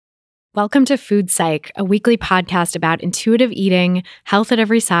Welcome to Food Psych, a weekly podcast about intuitive eating, health at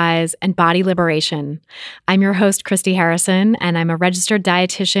every size, and body liberation. I'm your host, Christy Harrison, and I'm a registered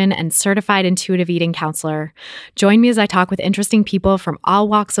dietitian and certified intuitive eating counselor. Join me as I talk with interesting people from all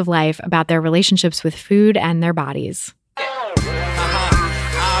walks of life about their relationships with food and their bodies. I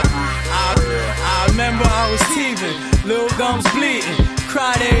remember I was teething, little gums bleeding,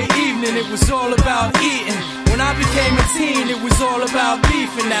 cried every evening, it was all about eating. When I became a teen, it was all about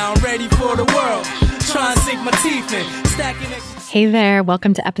beefing. Now I'm ready for the world, try and sink my teeth in, stacking it. Hey there,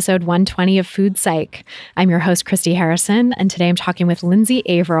 welcome to episode 120 of Food Psych. I'm your host, Christy Harrison, and today I'm talking with Lindsey,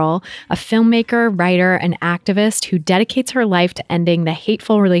 Averill, a filmmaker, writer, and activist who dedicates her life to ending the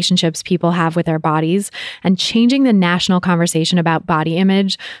hateful relationships people have with their bodies and changing the national conversation about body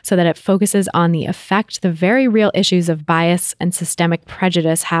image so that it focuses on the effect the very real issues of bias and systemic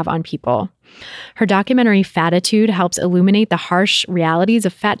prejudice have on people. Her documentary Fattitude helps illuminate the harsh realities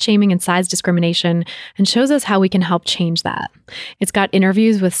of fat shaming and size discrimination and shows us how we can help change that. It's got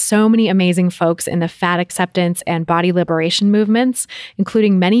interviews with so many amazing folks in the fat acceptance and body liberation movements,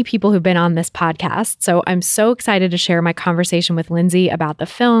 including many people who've been on this podcast. So I'm so excited to share my conversation with Lindsey about the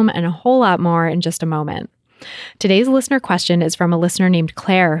film and a whole lot more in just a moment. Today's listener question is from a listener named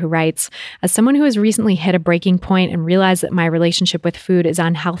Claire, who writes, as someone who has recently hit a breaking point and realized that my relationship with food is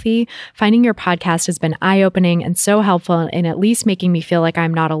unhealthy, finding your podcast has been eye-opening and so helpful in at least making me feel like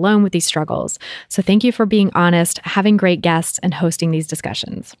I'm not alone with these struggles. So thank you for being honest, having great guests, and hosting these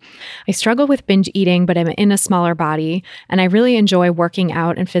discussions. I struggle with binge eating, but I'm in a smaller body, and I really enjoy working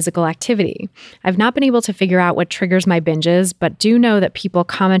out and physical activity. I've not been able to figure out what triggers my binges, but do know that people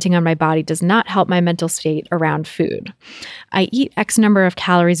commenting on my body does not help my mental state around food. I eat X number of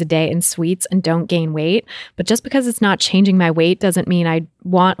calories a day in sweets and don't gain weight, but just because it's not changing my weight doesn't mean I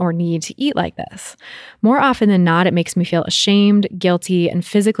want or need to eat like this. More often than not, it makes me feel ashamed, guilty, and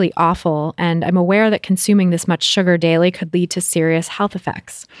physically awful, and I'm aware that consuming this much sugar daily could lead to serious health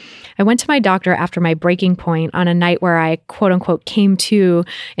effects. I went to my doctor after my breaking point on a night where I quote-unquote came to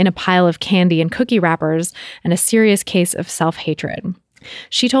in a pile of candy and cookie wrappers and a serious case of self-hatred.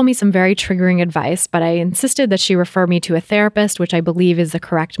 She told me some very triggering advice, but I insisted that she refer me to a therapist, which I believe is the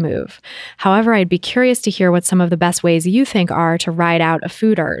correct move. However, I'd be curious to hear what some of the best ways you think are to ride out a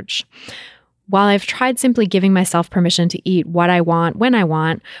food urge. While I've tried simply giving myself permission to eat what I want when I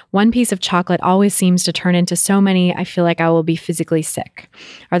want, one piece of chocolate always seems to turn into so many I feel like I will be physically sick.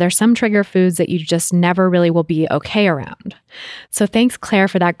 Are there some trigger foods that you just never really will be okay around? So thanks, Claire,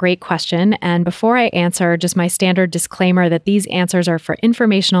 for that great question. And before I answer, just my standard disclaimer that these answers are for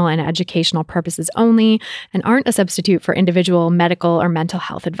informational and educational purposes only and aren't a substitute for individual medical or mental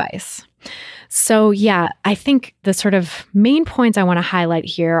health advice. So yeah, I think the sort of main points I want to highlight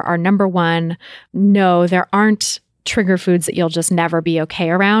here are number one, no, there aren't trigger foods that you'll just never be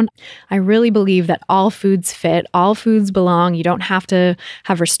okay around. I really believe that all foods fit, all foods belong. You don't have to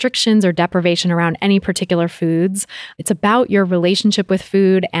have restrictions or deprivation around any particular foods. It's about your relationship with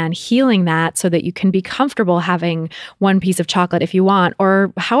food and healing that so that you can be comfortable having one piece of chocolate if you want,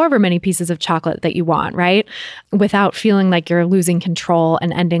 or however many pieces of chocolate that you want, right? Without feeling like you're losing control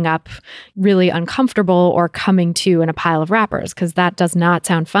and ending up really uncomfortable or coming to in a pile of wrappers, because that does not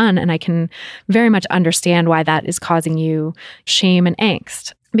sound fun. And I can very much understand why that is causing you shame and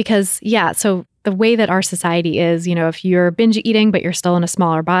angst. Because, yeah, so the way that our society is, you know, if you're binge eating, but you're still in a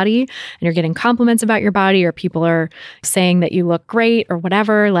smaller body and you're getting compliments about your body or people are saying that you look great or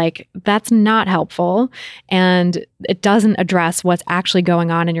whatever, like that's not helpful. And it doesn't address what's actually going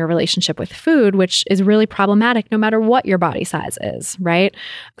on in your relationship with food, which is really problematic no matter what your body size is, right?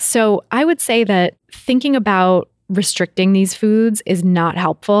 So I would say that thinking about restricting these foods is not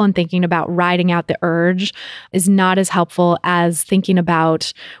helpful, and thinking about riding out the urge is not as helpful as thinking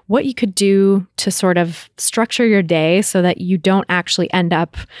about what you could do to sort of structure your day so that you don't actually end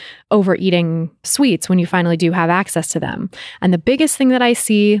up overeating sweets when you finally do have access to them. And the biggest thing that I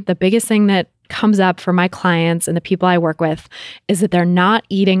see, the biggest thing that comes up for my clients and the people I work with is that they're not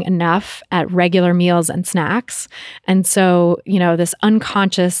eating enough at regular meals and snacks. And so, you know, this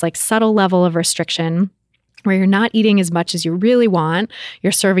unconscious, like subtle level of restriction where you're not eating as much as you really want.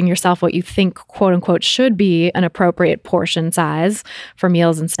 You're serving yourself what you think, quote unquote, should be an appropriate portion size for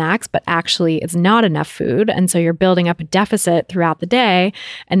meals and snacks, but actually it's not enough food. And so you're building up a deficit throughout the day.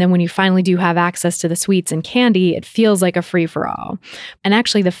 And then when you finally do have access to the sweets and candy, it feels like a free-for-all. And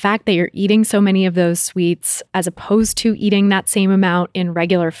actually the fact that you're eating so many of those sweets as opposed to eating that same amount in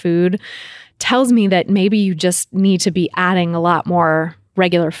regular food tells me that maybe you just need to be adding a lot more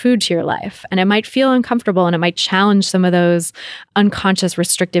regular food to your life. And it might feel uncomfortable and it might challenge some of those unconscious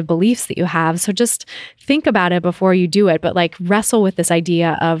restrictive beliefs that you have. So just think about it before you do it, but like wrestle with this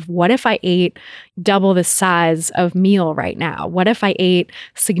idea of what if I ate double the size of meal right now? What if I ate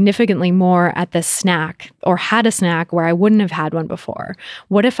significantly more at this snack or had a snack where I wouldn't have had one before?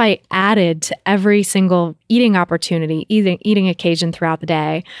 What if I added to every single eating opportunity, eating occasion throughout the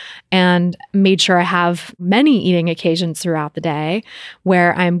day, and made sure I have many eating occasions throughout the day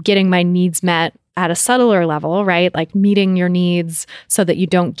where I'm getting my needs met at a subtler level, right? Like meeting your needs so that you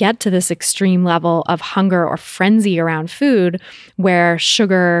don't get to this extreme level of hunger or frenzy around food where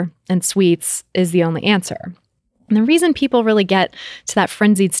sugar and sweets is the only answer. And the reason people really get to that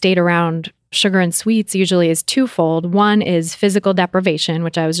frenzied state around sugar and sweets usually is twofold. One is physical deprivation,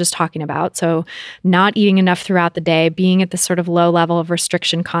 which I was just talking about. So not eating enough throughout the day, being at this sort of low level of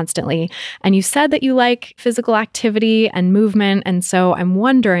restriction constantly. And you said that you like physical activity and movement. And so I'm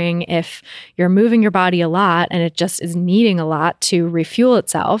wondering if you're moving your body a lot and it just is needing a lot to refuel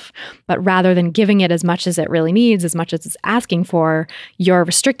itself, but rather than giving it as much as it really needs, as much as it's asking for, you're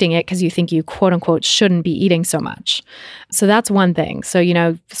restricting it because you think you quote unquote shouldn't be eating so much. So that's one thing. So,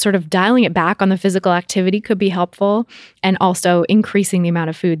 sort of dialing it back on the physical activity could be helpful, and also increasing the amount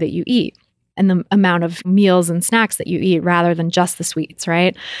of food that you eat and the amount of meals and snacks that you eat rather than just the sweets,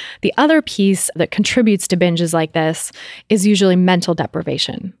 right? The other piece that contributes to binges like this is usually mental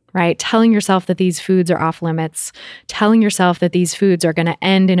deprivation, right? Telling yourself that these foods are off limits, telling yourself that these foods are going to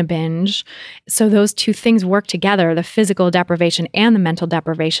end in a binge. So those two things work together, the physical deprivation and the mental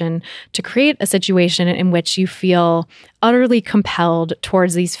deprivation, to create a situation in which you feel utterly compelled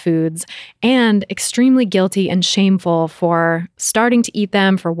towards these foods and extremely guilty and shameful for starting to eat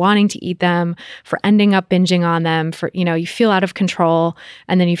them, for wanting to eat them, for ending up binging on them, for, you feel out of control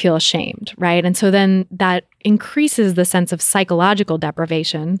and then you feel ashamed, right? And so then that increases the sense of psychological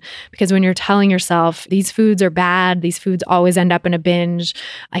deprivation, because when you're telling yourself these foods are bad, these foods always end up in a binge,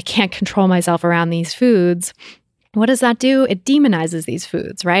 I can't control myself around these foods, what does that do? It demonizes these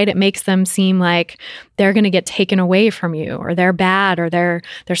foods, right? It makes them seem like they're going to get taken away from you, or they're bad, or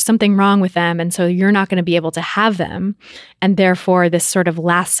there's something wrong with them. And so you're not going to be able to have them. And therefore, this sort of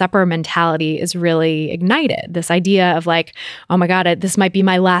Last Supper mentality is really ignited. This idea of like, oh my God, this might be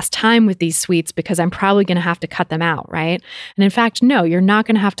my last time with these sweets because I'm probably going to have to cut them out, right? And in fact, no, you're not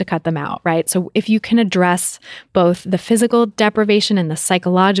going to have to cut them out, right? So if you can address both the physical deprivation and the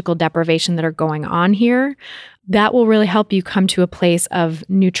psychological deprivation that are going on here, that will really help you come to a place of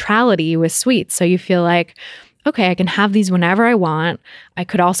neutrality with sweets. So you feel like, okay, I can have these whenever I want. I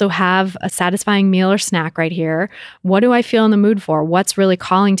could also have a satisfying meal or snack right here. What do I feel in the mood for? What's really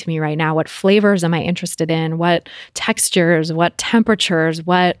calling to me right now? What flavors am I interested in? What textures? What temperatures?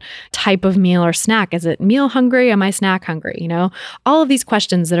 What type of meal or snack? Is it meal hungry? Am I snack hungry? All of these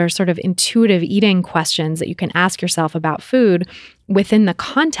questions that are sort of intuitive eating questions that you can ask yourself about food within the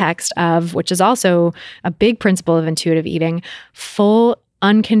context of, which is also a big principle of intuitive eating, full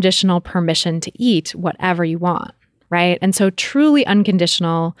unconditional permission to eat whatever you want, right? And so truly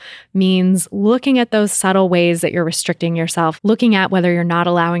unconditional means looking at those subtle ways that you're restricting yourself, looking at whether you're not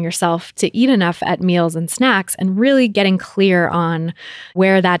allowing yourself to eat enough at meals and snacks, and really getting clear on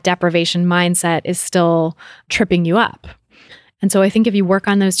where that deprivation mindset is still tripping you up. And so I think if you work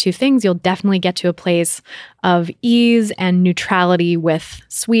on those two things, you'll definitely get to a place of ease and neutrality with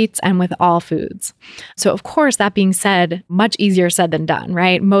sweets and with all foods. So of course, that being said, much easier said than done,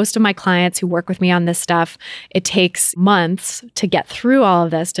 right? Most of my clients who work with me on this stuff, it takes months to get through all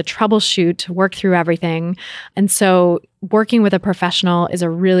of this, to troubleshoot, to work through everything. And so working with a professional is a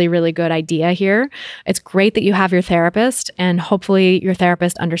really, really good idea here. It's great that you have your therapist, and hopefully your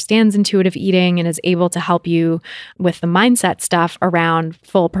therapist understands intuitive eating and is able to help you with the mindset stuff around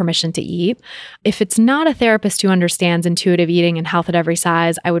full permission to eat. If it's not a therapist who understands intuitive eating and health at every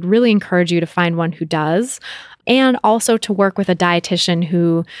size, I would really encourage you to find one who does. And also to work with a dietitian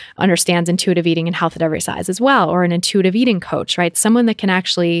who understands intuitive eating and health at every size as well, or an intuitive eating coach, right? Someone that can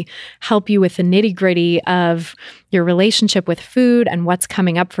actually help you with the nitty-gritty of your relationship with food and what's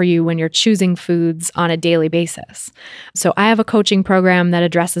coming up for you when you're choosing foods on a daily basis. So I have a coaching program that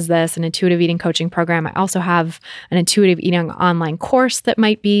addresses this, an intuitive eating coaching program. I also have an intuitive eating online course that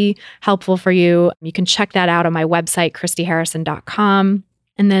might be helpful for you. You can check that out on my website, christyharrison.com.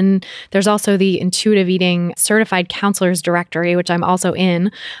 And then there's also the Intuitive Eating Certified Counselors Directory, which I'm also in,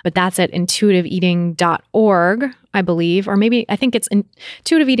 but that's at intuitiveeating.org. I believe, or maybe I think it's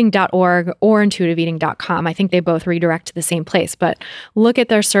intuitiveeating.org or intuitiveeating.com. I think they both redirect to the same place, but look at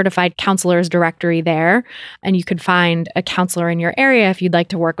their certified counselors directory there, and you could find a counselor in your area if you'd like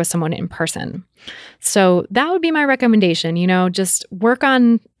to work with someone in person. So that would be my recommendation. Just work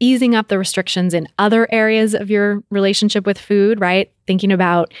on easing up the restrictions in other areas of your relationship with food, right? Thinking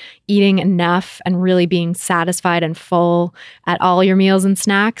about eating enough and really being satisfied and full at all your meals and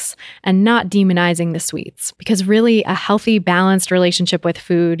snacks, and not demonizing the sweets. Because really a healthy, balanced relationship with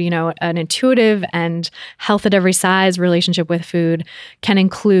food, an intuitive and health at every size relationship with food can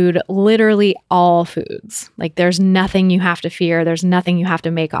include literally all foods. Like there's nothing you have to fear. There's nothing you have to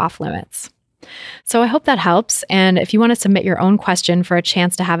make off limits. So I hope that helps. And if you want to submit your own question for a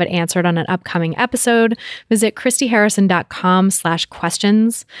chance to have it answered on an upcoming episode, visit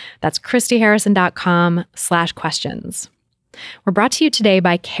christyharrison.com/questions. That's christyharrison.com/questions. We're brought to you today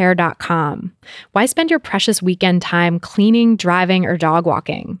by care.com. Why spend your precious weekend time cleaning, driving, or dog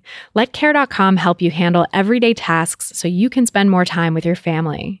walking? Let care.com help you handle everyday tasks so you can spend more time with your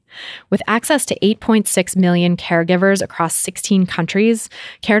family. With access to 8.6 million caregivers across 16 countries,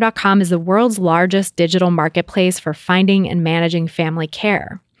 care.com is the world's largest digital marketplace for finding and managing family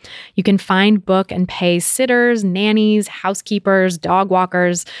care. You can find, book, and pay sitters, nannies, housekeepers, dog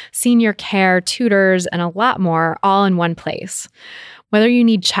walkers, senior care, tutors, and a lot more all in one place. Whether you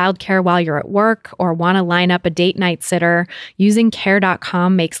need childcare while you're at work or want to line up a date night sitter, using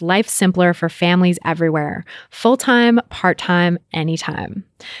care.com makes life simpler for families everywhere, full-time, part-time, anytime.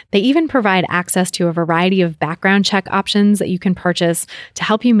 They even provide access to a variety of background check options that you can purchase to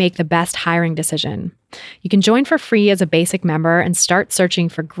help you make the best hiring decision. You can join for free as a basic member and start searching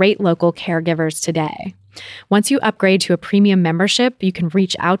for great local caregivers today. Once you upgrade to a premium membership, you can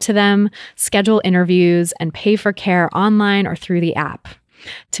reach out to them, schedule interviews, and pay for care online or through the app.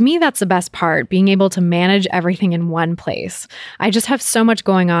 To me, that's the best part, being able to manage everything in one place. I just have so much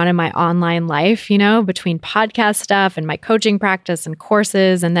going on in my online life, between podcast stuff and my coaching practice and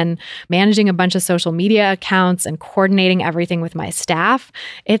courses, and then managing a bunch of social media accounts and coordinating everything with my staff.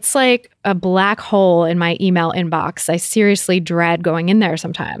 It's like a black hole in my email inbox. I seriously dread going in there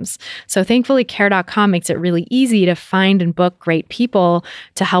sometimes. So thankfully, care.com makes it really easy to find and book great people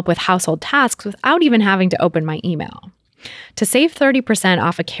to help with household tasks without even having to open my email. To save 30%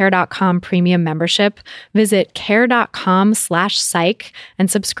 off a care.com premium membership, visit care.com/psych and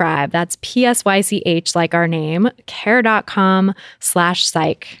subscribe. That's PSYCH like our name,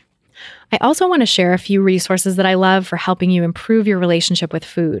 care.com/psych. I also want to share a few resources that I love for helping you improve your relationship with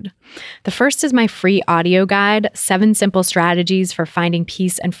food. The first is my free audio guide, 7 Simple Strategies for Finding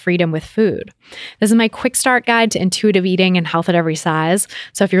Peace and Freedom with Food. This is my quick start guide to intuitive eating and health at every size.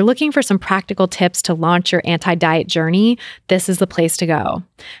 So if you're looking for some practical tips to launch your anti-diet journey, this is the place to go.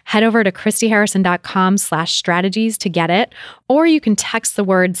 Head over to christyharrison.com/strategies to get it, or you can text the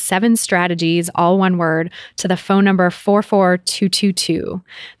word 7 strategies, all one word, to the phone number 44222.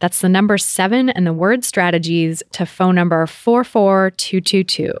 That's the number 7 and the word strategies to phone number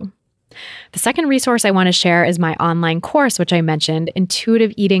 44222. The second resource I want to share is my online course, which I mentioned,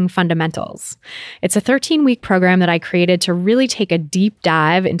 Intuitive Eating Fundamentals. It's a 13-week program that I created to really take a deep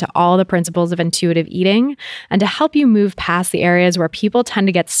dive into all the principles of intuitive eating and to help you move past the areas where people tend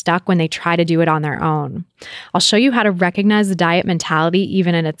to get stuck when they try to do it on their own. I'll show you how to recognize the diet mentality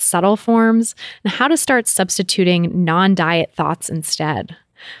even in its subtle forms and how to start substituting non-diet thoughts instead.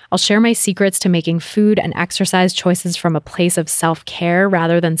 I'll share my secrets to making food and exercise choices from a place of self-care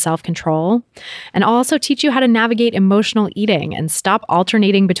rather than self-control. And I'll also teach you how to navigate emotional eating and stop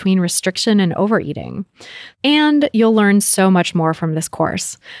alternating between restriction and overeating. And you'll learn so much more from this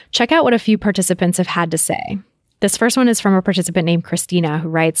course. Check out what a few participants have had to say. This first one is from a participant named Christina, who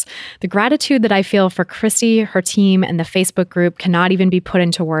writes, "The gratitude that I feel for Christy, her team, and the Facebook group cannot even be put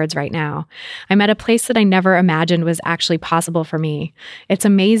into words right now. I'm at a place that I never imagined was actually possible for me. It's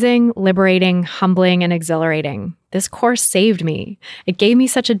amazing, liberating, humbling, and exhilarating. This course saved me. It gave me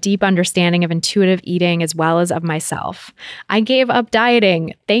such a deep understanding of intuitive eating as well as of myself. I gave up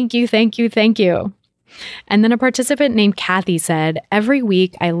dieting. Thank you, thank you, thank you." And then a participant named Kathy said, "Every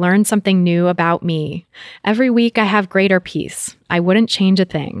week I learn something new about me. Every week I have greater peace. I wouldn't change a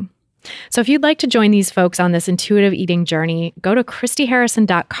thing." So if you'd like to join these folks on this intuitive eating journey, go to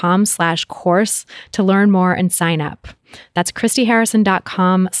christyharrison.com/course to learn more and sign up. That's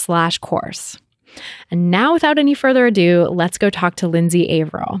christyharrison.com/course. And now, without any further ado, let's go talk to Lindsey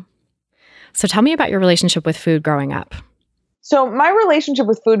Averill. So tell me about your relationship with food growing up. So my relationship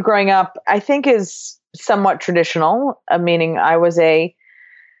with food growing up, I think, is somewhat traditional, meaning I was a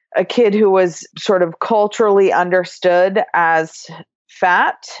kid who was sort of culturally understood as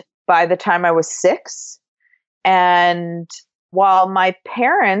fat by the time I was 6. And while my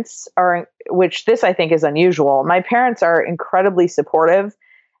parents are, which this I think is unusual, my parents are incredibly supportive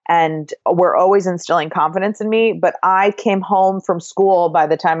and were always instilling confidence in me. But I came home from school by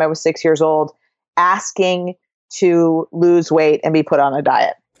the time I was 6 years old, asking to lose weight and be put on a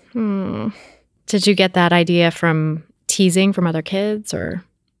diet. Did you get that idea from teasing from other kids or?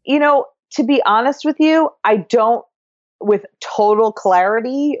 To be honest with you, I don't, with total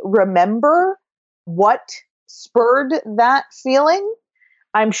clarity, remember what spurred that feeling.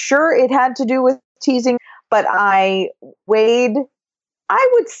 I'm sure it had to do with teasing, but I weighed, I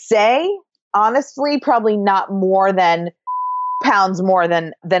would say, honestly, probably not more than pounds more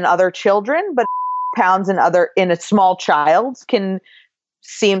than other children, but pounds in a small child can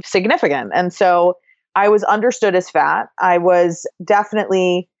seem significant. And so I was understood as fat. I was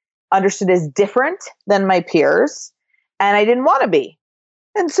definitely understood as different than my peers, and I didn't want to be.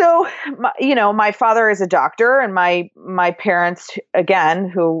 And so, my father is a doctor, and my parents, again,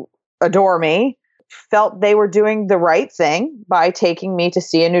 who adore me, felt they were doing the right thing by taking me to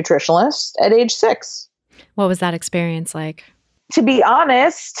see a nutritionist at age 6. What was that experience like? To be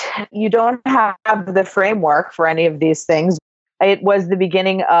honest, you don't have the framework for any of these things. It was the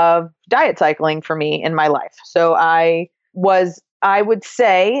beginning of diet cycling for me in my life. So I would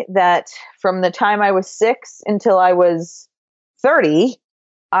say that from the time I was 6 until I was 30,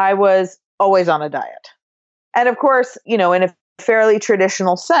 I was always on a diet. And of course, in a fairly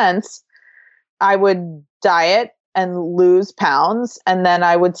traditional sense, I would diet and lose pounds, and then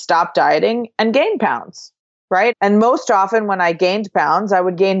I would stop dieting and gain pounds, right? And most often when I gained pounds, I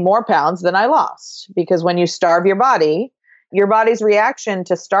would gain more pounds than I lost, because when you starve your body's reaction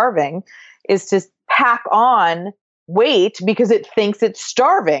to starving is to pack on weight because it thinks it's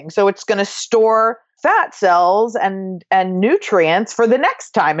starving. So it's going to store fat cells and nutrients for the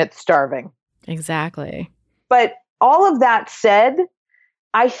next time it's starving. Exactly. But all of that said,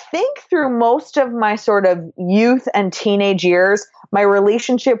 I think through most of my sort of youth and teenage years, my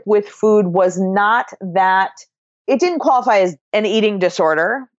relationship with food was not that, it didn't qualify as an eating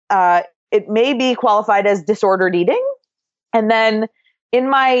disorder. It may be qualified as disordered eating. And then in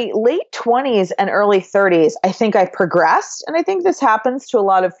my late 20s and early 30s, I think I progressed. And I think this happens to a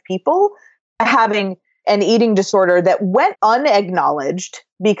lot of people, having an eating disorder that went unacknowledged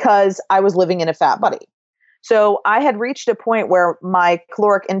because I was living in a fat body. So I had reached a point where my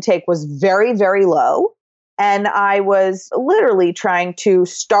caloric intake was very, very low, and I was literally trying to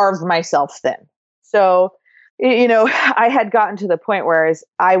starve myself thin. So, I had gotten to the point where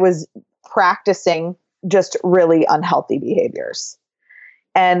I was practicing just really unhealthy behaviors.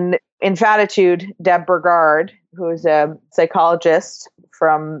 And in Fattitude, Deb Burgard, who is a psychologist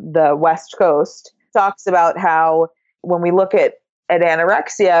from the West Coast, talks about how when we look at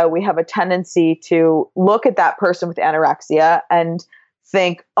anorexia, we have a tendency to look at that person with anorexia and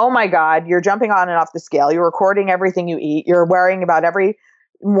think, oh my God, you're jumping on and off the scale. You're recording everything you eat. You're worrying about every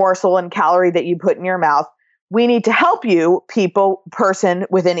morsel and calorie that you put in your mouth. We need to help you, person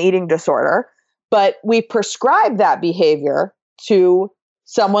with an eating disorder. But we prescribe that behavior to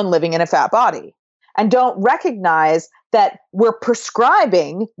someone living in a fat body and don't recognize that we're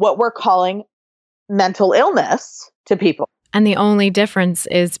prescribing what we're calling mental illness to people. And the only difference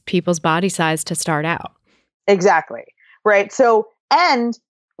is people's body size to start out. Exactly. Right. So, and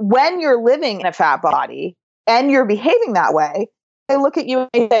when you're living in a fat body and you're behaving that way, they look at you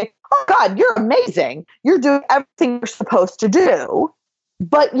and say, oh God, you're amazing. You're doing everything you're supposed to do,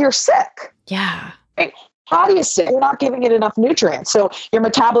 but you're sick. Yeah. Right? Body is sick. You're not giving it enough nutrients. So your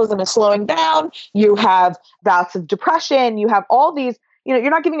metabolism is slowing down. You have bouts of depression. You have all these, you're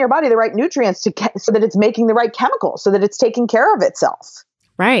not giving your body the right nutrients so that it's making the right chemicals, so that it's taking care of itself.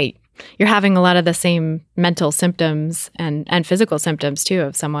 Right. You're having a lot of the same mental symptoms and physical symptoms too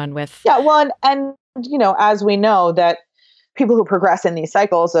of someone with. Yeah. Well, and as we know that people who progress in these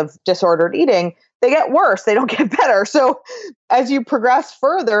cycles of disordered eating, they get worse. They don't get better. So as you progress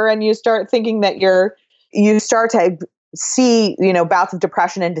further and you start thinking that you start to see, bouts of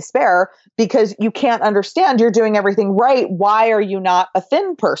depression and despair because you can't understand you're doing everything right. Why are you not a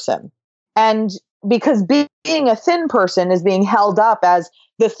thin person? And because being a thin person is being held up as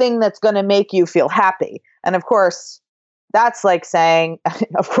the thing that's going to make you feel happy. And of course, that's like saying,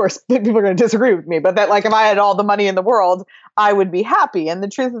 of course, people are going to disagree with me, but that like if I had all the money in the world, I would be happy. And the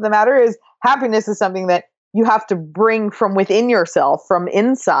truth of the matter is happiness is something that you have to bring from within yourself, from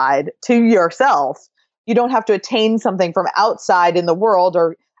inside to yourself. You don't have to attain something from outside in the world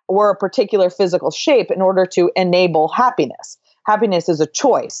or a particular physical shape in order to enable happiness. Happiness is a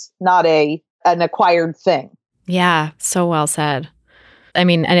choice, not an acquired thing. Yeah, so well said. I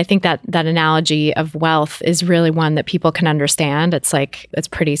mean, and I think that that analogy of wealth is really one that people can understand. It's like, it's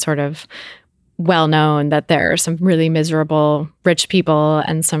pretty sort of well known that there are some really miserable rich people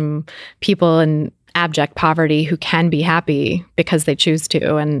and some people in abject poverty who can be happy because they choose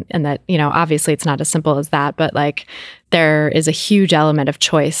to. And that, you know, obviously it's not as simple as that, but like there is a huge element of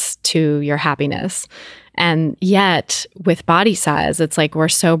choice to your happiness. And yet with body size, it's like we're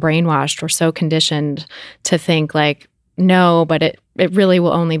so brainwashed, we're so conditioned to think like, no, but it really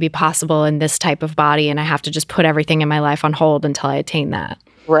will only be possible in this type of body. And I have to just put everything in my life on hold until I attain that.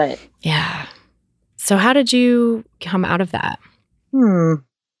 Right. Yeah. So how did you come out of that?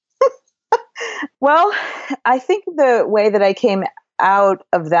 Well, I think the way that I came out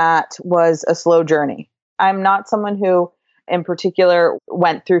of that was a slow journey. I'm not someone who in particular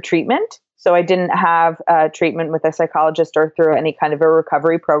went through treatment. So I didn't have treatment with a psychologist or through any kind of a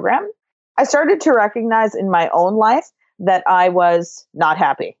recovery program. I started to recognize in my own life that I was not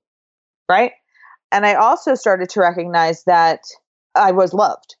happy, right? And I also started to recognize that I was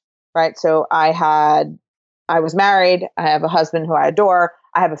loved, right? So I was married, I have a husband who I adore,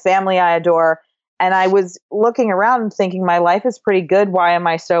 I have a family I adore, and I was looking around and thinking my life is pretty good, why am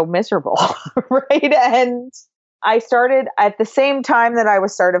I so miserable, right? And I started at the same time that I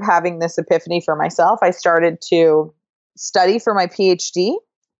was sort of having this epiphany for myself, I started to study for my PhD.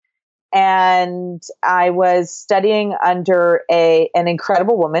 And I was studying under an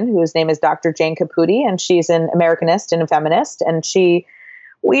incredible woman whose name is Dr. Jane Caputi, and she's an Americanist and a feminist. And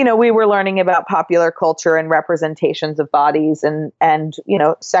we were learning about popular culture and representations of bodies and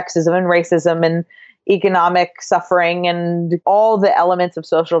sexism and racism and economic suffering and all the elements of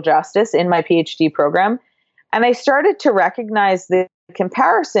social justice in my PhD program. And I started to recognize the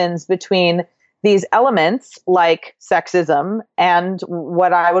comparisons between these elements like sexism and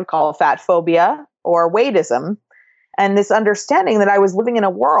what I would call fat phobia or weightism, and this understanding that I was living in a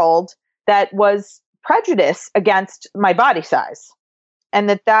world that was prejudice against my body size,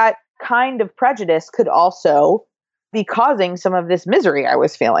 and that kind of prejudice could also be causing some of this misery I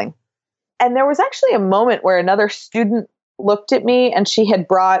was feeling. And there was actually a moment where another student looked at me and she'd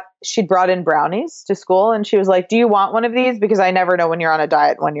brought in brownies to school, and she was like, "Do you want one of these? Because I never know when you're on a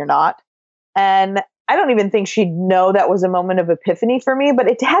diet and when you're not." And I don't even think she'd know that was a moment of epiphany for me, but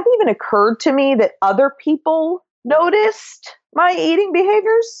it hadn't even occurred to me that other people noticed my eating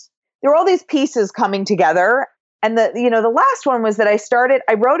behaviors. There were all these pieces coming together. And the last one was that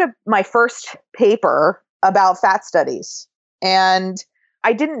I wrote my first paper about fat studies. And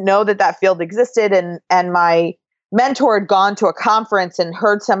I didn't know that field existed. And my mentor had gone to a conference and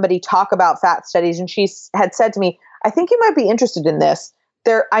heard somebody talk about fat studies. And she had said to me, "I think you might be interested in this.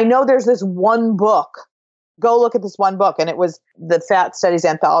 I know there's this one book. Go look at this one book." And it was the Fat Studies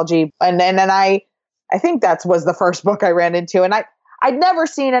Anthology. And then I think that was the first book I ran into. And I'd never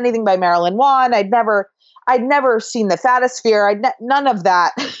seen anything by Marilyn Wan. I'd never seen the Fattosphere. None of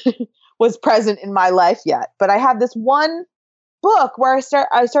that was present in my life yet. But I had this one book where I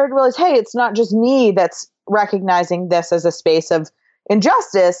started to realize, hey, it's not just me that's recognizing this as a space of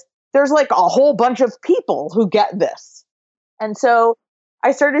injustice. There's like a whole bunch of people who get this. And so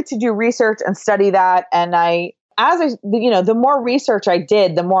I started to do research and study that. And the more research I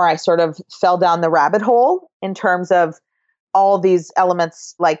did, the more I sort of fell down the rabbit hole in terms of all these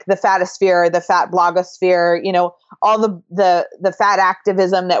elements like the Fattosphere, the fat blogosphere, all the fat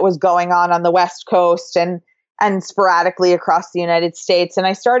activism that was going on the West Coast and sporadically across the United States. And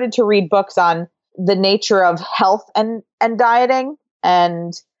I started to read books on the nature of health and dieting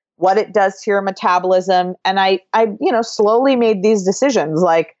and what it does to your metabolism. And I slowly made these decisions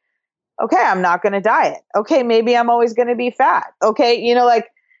like, okay, I'm not going to diet. Okay, maybe I'm always going to be fat. Okay,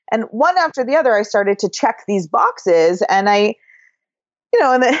 and one after the other, I started to check these boxes. And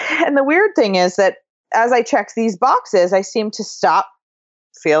and the weird thing is that as I checked these boxes, I seemed to stop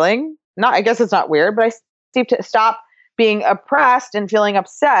feeling, I guess it's not weird, but I seemed to stop being oppressed and feeling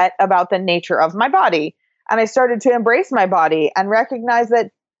upset about the nature of my body. And I started to embrace my body and recognize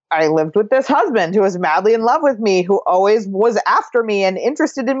that I lived with this husband who was madly in love with me, who always was after me and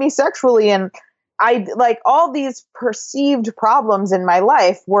interested in me sexually. And I all these perceived problems in my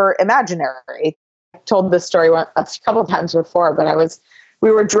life were imaginary. I told this story a couple of times before, but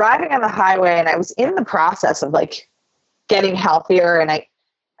we were driving on the highway and I was in the process of getting healthier. And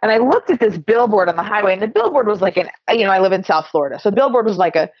I looked at this billboard on the highway, and the billboard was like I live in South Florida. So the billboard was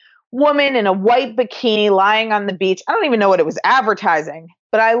like a woman in a white bikini lying on the beach. I don't even know what it was advertising,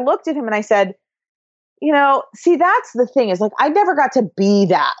 but I looked at him and I said, see, that's the thing is I never got to be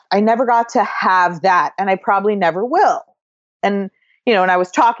that. I never got to have that. And I probably never will. And, and I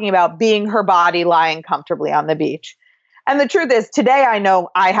was talking about being her body lying comfortably on the beach. And the truth is, today I know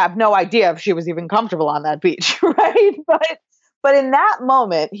I have no idea if she was even comfortable on that beach, right? But in that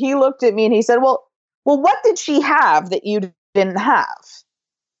moment, he looked at me and he said, well, what did she have that you didn't have?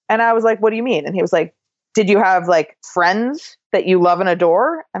 And I was like, what do you mean? And he was like, did you have like friends that you love and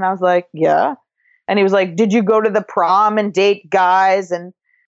adore? And I was like, yeah. And he was like, did you go to the prom and date guys and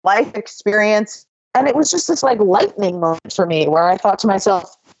life experience? And it was just this like lightning moment for me where I thought to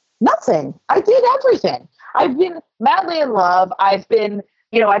myself, nothing. I did everything. I've been madly in love. I've been,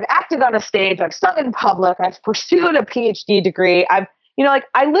 I've acted on a stage. I've sung in public. I've pursued a PhD degree. I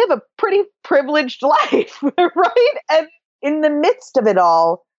live a pretty privileged life, right? And in the midst of it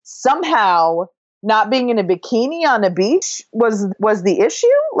all, somehow not being in a bikini on a beach was the issue.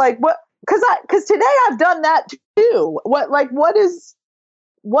 Like what? Because today I've done that too. What is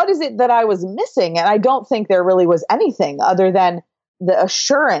it that I was missing? And I don't think there really was anything other than the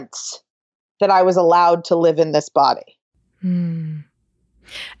assurance that I was allowed to live in this body.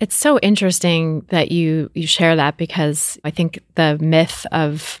 It's so interesting that you share that, because I think the myth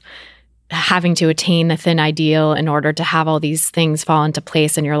of having to attain the thin ideal in order to have all these things fall into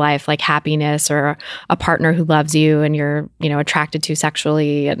place in your life, like happiness or a partner who loves you and you're, attracted to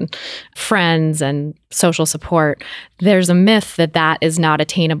sexually, and friends and social support. There's a myth that is not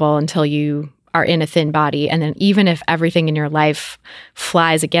attainable until you are in a thin body. And then even if everything in your life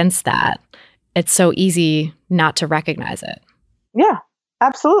flies against that, it's so easy not to recognize it. Yeah,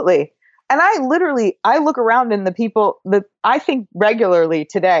 absolutely. And I look around and the people that I think regularly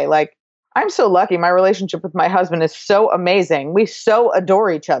today, like, I'm so lucky. My relationship with my husband is so amazing. We so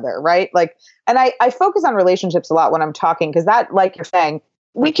adore each other, right? Like, and I focus on relationships a lot when I'm talking, because that, like you're saying,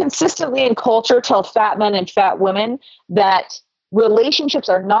 we consistently in culture tell fat men and fat women that relationships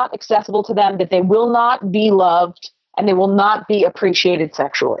are not accessible to them, that they will not be loved, and they will not be appreciated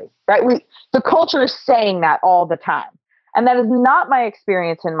sexually, right? The culture is saying that all the time. And that is not my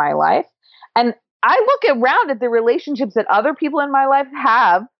experience in my life. And I look around at the relationships that other people in my life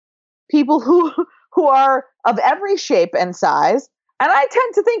have, people who are of every shape and size, and I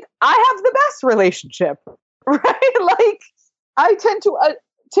tend to think I have the best relationship, right? Like, I tend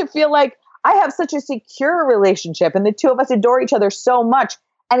to feel like I have such a secure relationship, and the two of us adore each other so much,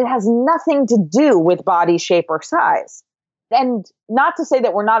 and it has nothing to do with body shape or size. And not to say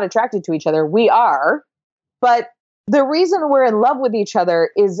that we're not attracted to each other, we are, but the reason we're in love with each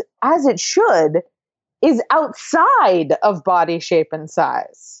other is, as it should, is outside of body shape and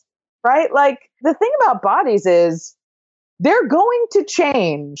size, right? Like, the thing about bodies is they're going to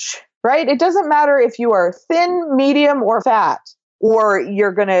change, right? It doesn't matter if you are thin, medium, or fat, or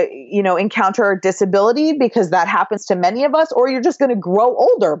you're going to, encounter a disability, because that happens to many of us, or you're just going to grow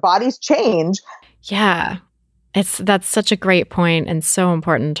older. Bodies change. Yeah. That's such a great point, and so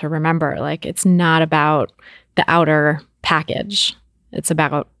important to remember. Like, it's not about the outer package. It's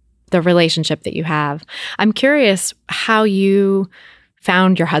about the relationship that you have. I'm curious how you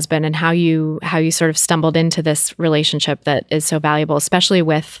found your husband and how you sort of stumbled into this relationship that is so valuable, especially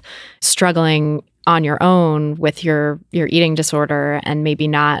with struggling on your own with your eating disorder, and maybe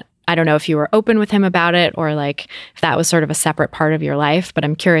not, I don't know if you were open with him about it, or like if that was sort of a separate part of your life, but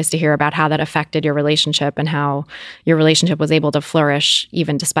I'm curious to hear about how that affected your relationship and how your relationship was able to flourish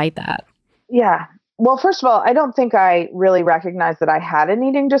even despite that. Yeah. Well, first of all, I don't think I really recognized that I had an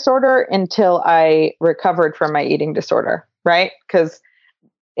eating disorder until I recovered from my eating disorder, right? Because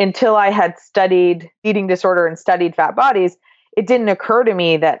until I had studied eating disorder and studied fat bodies, it didn't occur to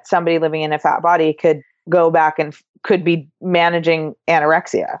me that somebody living in a fat body could go back and could be managing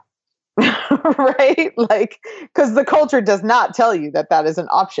anorexia, right? Like, because the culture does not tell you that that is an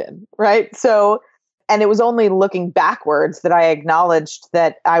option, right? So, and it was only looking backwards that I acknowledged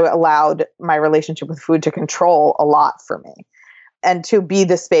that I allowed my relationship with food to control a lot for me, and to be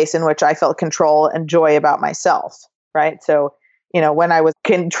the space in which I felt control and joy about myself, right? So, when I was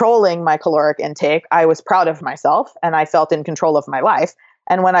controlling my caloric intake, I was proud of myself and I felt in control of my life.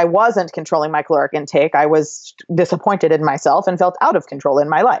 And when I wasn't controlling my caloric intake, I was disappointed in myself and felt out of control in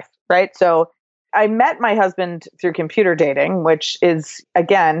my life, right? So I met my husband through computer dating, which is,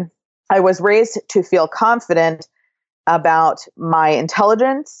 again, I was raised to feel confident about my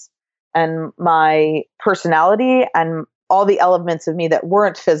intelligence and my personality and all the elements of me that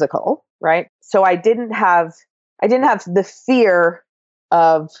weren't physical, right? So I didn't have the fear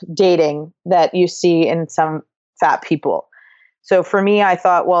of dating that you see in some fat people. So for me, I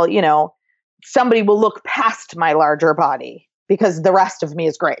thought, well, somebody will look past my larger body because the rest of me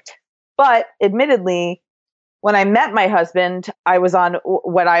is great. But admittedly, when I met my husband, I was on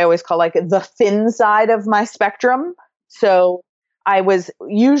what I always call like the thin side of my spectrum. So I was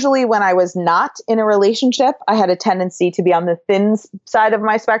usually, when I was not in a relationship, I had a tendency to be on the thin side of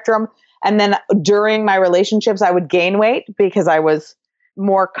my spectrum. And then during my relationships, I would gain weight because I was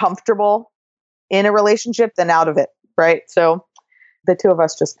more comfortable in a relationship than out of it. Right. So the two of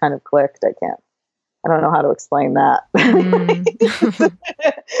us just kind of clicked. I don't know how to explain that.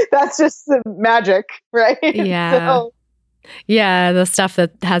 That's just the magic, right? Yeah. So, yeah. The stuff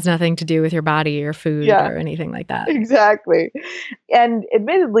that has nothing to do with your body or food or anything like that. Exactly. And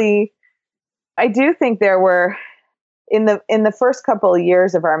admittedly, I do think there were, in the first couple of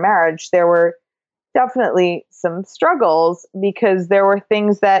years of our marriage, there were definitely some struggles because there were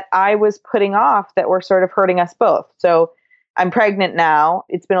things that I was putting off that were sort of hurting us both. So I'm pregnant now.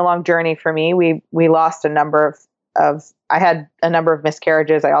 It's been a long journey for me. We lost a number I had a number of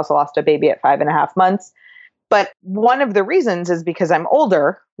miscarriages. I also lost a baby at 5.5 months. But one of the reasons is because I'm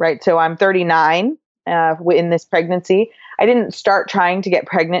older, right? So I'm 39 in this pregnancy. I didn't start trying to get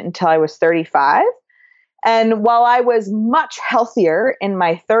pregnant until I was 35. And while I was much healthier in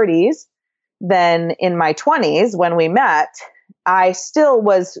my 30s than in my 20s when we met, I still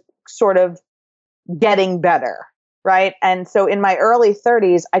was sort of getting better. Right. And so in my early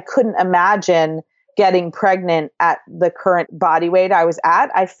 30s, I couldn't imagine getting pregnant at the current body weight I was at.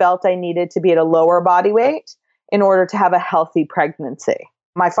 I felt I needed to be at a lower body weight in order to have a healthy pregnancy.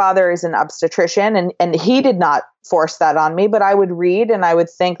 My father is an obstetrician and he did not force that on me, but I would read and I would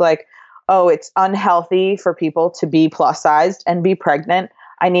think like, oh, it's unhealthy for people to be plus sized and be pregnant.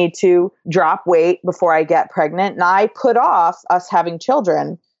 I need to drop weight before I get pregnant. And I put off us having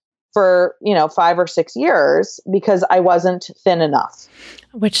children for, 5 or 6 years because I wasn't thin enough.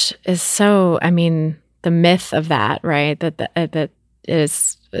 Which is so, the myth of that, right? That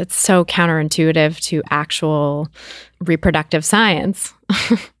is, it's so counterintuitive to actual reproductive science.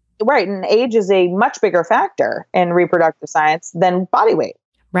 Right. And age is a much bigger factor in reproductive science than body weight.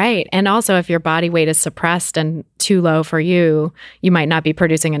 Right. And also if your body weight is suppressed and too low for you, you might not be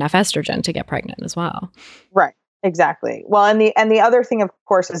producing enough estrogen to get pregnant as well. Right. Exactly. Well, and the other thing, of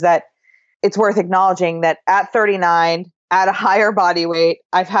course, is that it's worth acknowledging that at 39, at a higher body weight,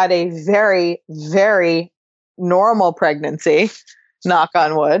 I've had a very, very normal pregnancy, knock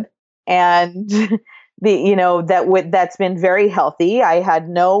on wood. And that's been very healthy. I had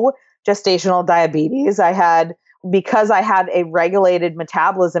no gestational diabetes. Because I had a regulated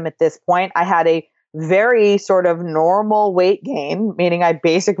metabolism at this point, I had a very sort of normal weight gain, meaning I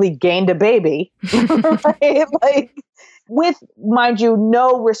basically gained a baby, right? Like with, mind you,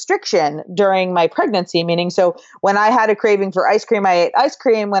 no restriction during my pregnancy, meaning so when I had a craving for ice cream, I ate ice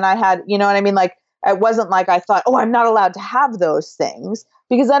cream. When I had, you know what I mean? Like it wasn't like I thought, oh, I'm not allowed to have those things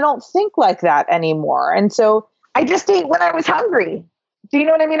because I don't think like that anymore. And so I just ate when I was hungry. Do you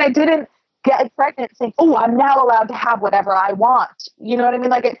know what I mean? I didn't get pregnant saying, oh, I'm now allowed to have whatever I want. You know what I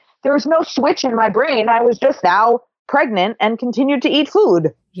mean? Like there was no switch in my brain. I was just now pregnant and continued to eat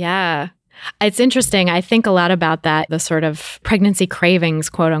food. Yeah. It's interesting. I think a lot about that, the sort of pregnancy cravings,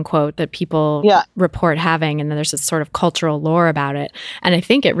 quote unquote, that people report having. And then there's this sort of cultural lore about it. And I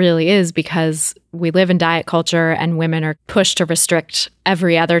think it really is because we live in diet culture and women are pushed to restrict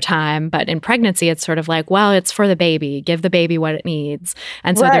every other time. But in pregnancy, it's sort of like, well, it's for the baby. Give the baby what it needs.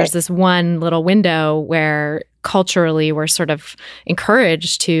 And so there's this one little window where culturally we're sort of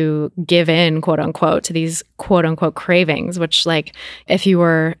encouraged to give in, quote unquote, to these quote unquote cravings, which like if you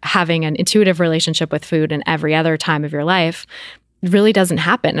were having an intuitive relationship with food in every other time of your life, really doesn't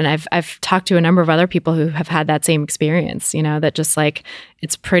happen. And I've talked to a number of other people who have had that same experience, that just like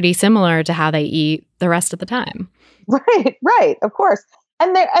it's pretty similar to how they eat the rest of the time. Right, of course.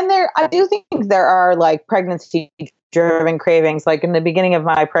 And there I do think there are like pregnancy driven cravings. Like in the beginning of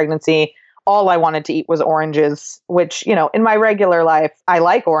my pregnancy, all I wanted to eat was oranges, which, in my regular life, I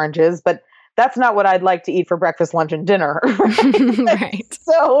like oranges, but that's not what I'd like to eat for breakfast, lunch, and dinner. Right? Right.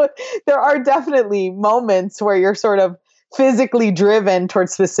 So there are definitely moments where you're sort of physically driven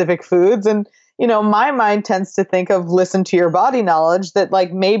towards specific foods. And, my mind tends to think of listen to your body knowledge that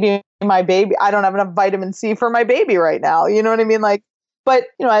like maybe my baby, I don't have enough vitamin C for my baby right now. You know what I mean? Like, but,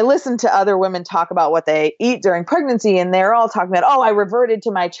 I listen to other women talk about what they eat during pregnancy and they're all talking about, oh, I reverted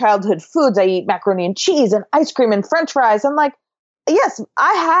to my childhood foods. I eat macaroni and cheese and ice cream and French fries. I'm like, yes,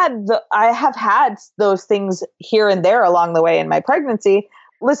 I have had those things here and there along the way in my pregnancy.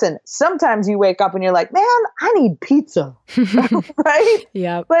 Listen, sometimes you wake up and you're like, man, I need pizza, right?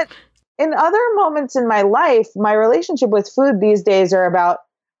 Yeah. But in other moments in my life, my relationship with food these days are about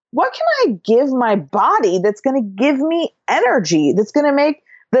what can I give my body that's going to give me energy, that's going to make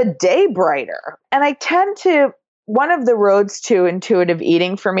the day brighter? And I tend to one of the roads to intuitive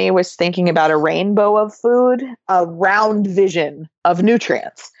eating for me was thinking about a rainbow of food, a round vision of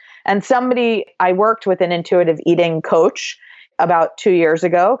nutrients. And I worked with an intuitive eating coach about 2 years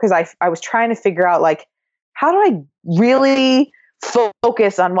ago because I was trying to figure out like, how do I really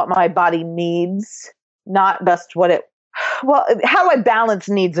focus on what my body needs, not just how do I balance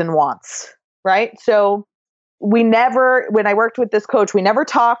needs and wants, right? So when I worked with this coach, we never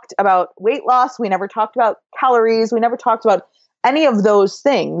talked about weight loss. We never talked about calories. We never talked about any of those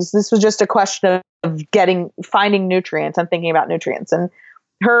things. This was just a question of finding nutrients and thinking about nutrients. And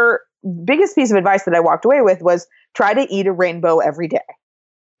her biggest piece of advice that I walked away with was try to eat a rainbow every day,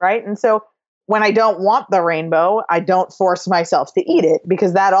 right? And so when I don't want the rainbow, I don't force myself to eat it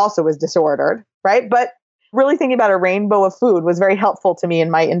because that also is disordered, right? But really thinking about a rainbow of food was very helpful to me in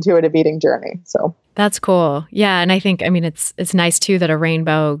my intuitive eating journey. So that's cool. Yeah. And I think, it's nice too that a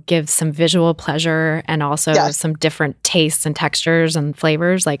rainbow gives some visual pleasure and also some different tastes and textures and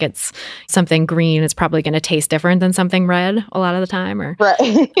flavors. Like it's something green is probably going to taste different than something red a lot of the time.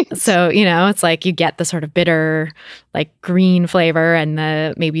 Right. So, it's like you get the sort of bitter, like green flavor and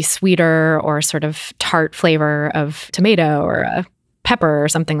the maybe sweeter or sort of tart flavor of tomato or a pepper or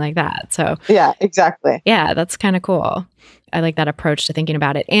something like that. So yeah, exactly. Yeah, that's kind of cool. I like that approach to thinking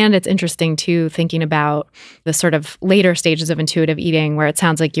about it. And it's interesting too, thinking about the sort of later stages of intuitive eating where it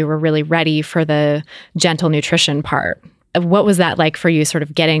sounds like you were really ready for the gentle nutrition part. What was that like for you sort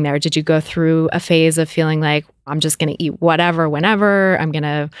of getting there? Did you go through a phase of feeling like, I'm just going to eat whatever, whenever, I'm going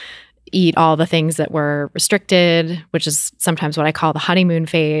to eat all the things that were restricted, which is sometimes what I call the honeymoon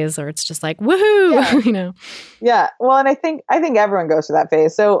phase, or it's just like, woohoo, Yeah. Well, and I think everyone goes through that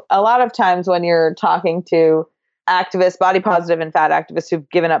phase. So a lot of times when you're talking to activists, body positive and fat activists who've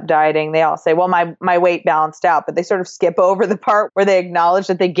given up dieting, they all say, well, my weight balanced out, but they sort of skip over the part where they acknowledge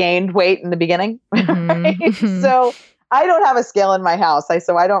that they gained weight in the beginning. Mm-hmm. Right? Mm-hmm. So I don't have a scale in my house.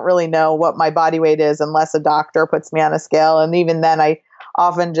 So I don't really know what my body weight is unless a doctor puts me on a scale. And even then I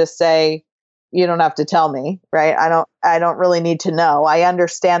often just say, you don't have to tell me, right? I don't really need to know. I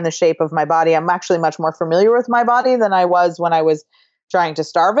understand the shape of my body. I'm actually much more familiar with my body than I was when I was trying to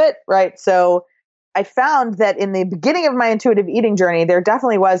starve it, right? So I found that in the beginning of my intuitive eating journey, there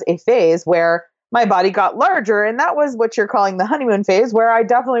definitely was a phase where my body got larger. And that was what you're calling the honeymoon phase, where I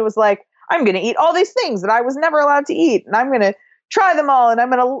definitely was like, I'm going to eat all these things that I was never allowed to eat. And I'm going to try them all and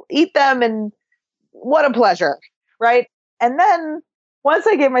I'm going to eat them. And what a pleasure, right? And then once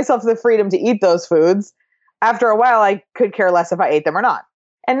I gave myself the freedom to eat those foods, after a while, I could care less if I ate them or not.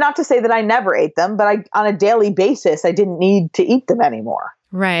 And not to say that I never ate them, but on a daily basis, I didn't need to eat them anymore.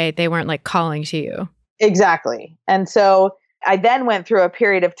 Right. They weren't like calling to you. Exactly. And so I then went through a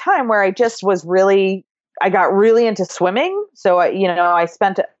period of time where I just I got really into swimming. So, I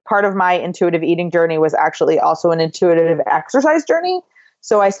spent part of my intuitive eating journey was actually also an intuitive exercise journey.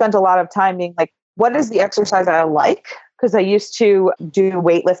 So I spent a lot of time being like, what is the exercise I like? Because I used to do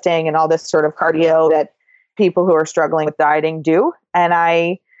weightlifting and all this sort of cardio that people who are struggling with dieting do. And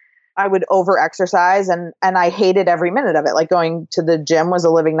I would over exercise and I hated every minute of it. Like going to the gym was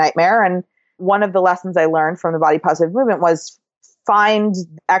a living nightmare. And one of the lessons I learned from the body positive movement was find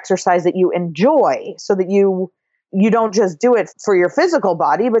exercise that you enjoy so that you don't just do it for your physical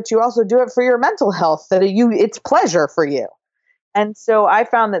body, but you also do it for your mental health, that it's pleasure for you. And so I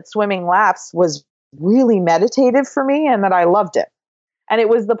found that swimming laps was really meditative for me and that I loved it. And it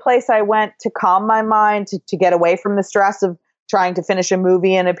was the place I went to calm my mind, to get away from the stress of trying to finish a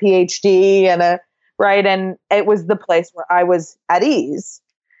movie and a PhD and it was the place where I was at ease.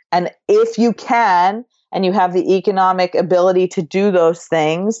 And if you can, and you have the economic ability to do those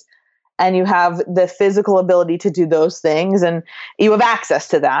things, and you have the physical ability to do those things, and you have access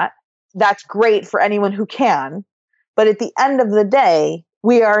to that, that's great for anyone who can. But at the end of the day,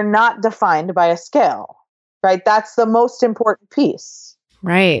 we are not defined by a scale, right? That's the most important piece.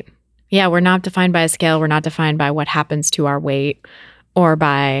 Right. Yeah, we're not defined by a scale. We're not defined by what happens to our weight or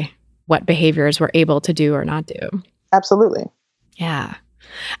by what behaviors we're able to do or not do. Absolutely. Yeah.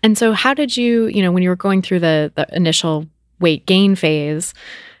 And so how did you, when you were going through the initial weight gain phase,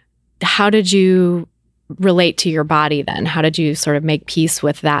 how did you relate to your body then? How did you sort of make peace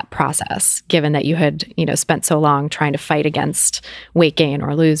with that process, given that you had, spent so long trying to fight against weight gain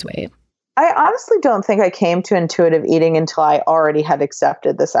or lose weight? I honestly don't think I came to intuitive eating until I already had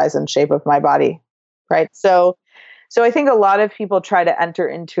accepted the size and shape of my body, right? So I think a lot of people try to enter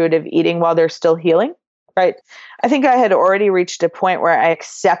intuitive eating while they're still healing, right? I think I had already reached a point where I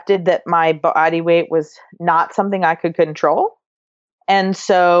accepted that my body weight was not something I could control. And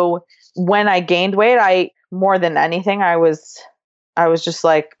so when I gained weight, more than anything, I was just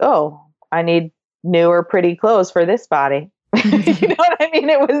like, oh, I need new or pretty clothes for this body. You know what I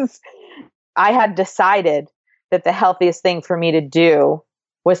mean? I had decided that the healthiest thing for me to do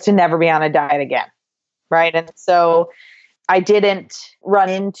was to never be on a diet again. Right. And so I didn't run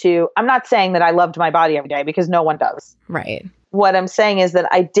into, I'm not saying that I loved my body every day because no one does. Right. What I'm saying is that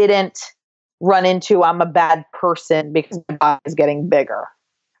I didn't run into I'm a bad person because my body is getting bigger.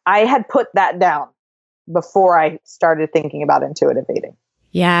 I had put that down before I started thinking about intuitive eating.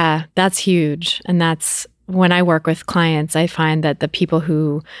 Yeah, that's huge. And that's when I work with clients, I find that the people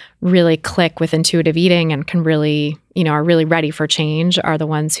who really click with intuitive eating and can really, are really ready for change are the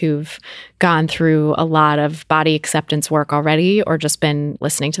ones who've gone through a lot of body acceptance work already, or just been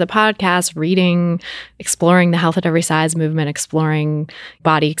listening to the podcast, reading, exploring the health at every size movement, exploring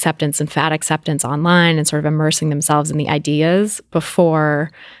body acceptance and fat acceptance online, and sort of immersing themselves in the ideas before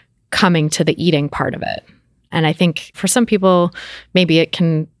coming to the eating part of it. And I think for some people, maybe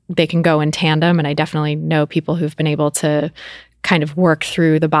they can go in tandem. And I definitely know people who've been able to kind of work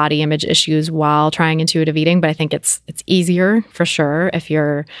through the body image issues while trying intuitive eating. But I think it's easier for sure if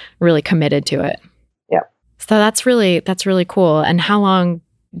you're really committed to it. Yeah. So that's really cool. And how long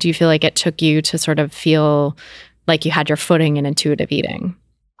do you feel like it took you to sort of feel like you had your footing in intuitive eating?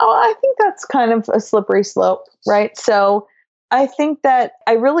 Oh, I think that's kind of a slippery slope, right? So I think that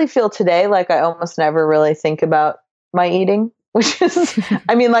I really feel today like I almost never really think about my eating, which is,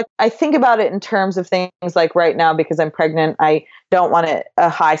 I think about it in terms of things like right now, because I'm pregnant, I don't want a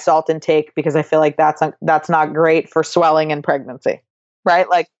high salt intake because I feel like that's not great for swelling in pregnancy, right?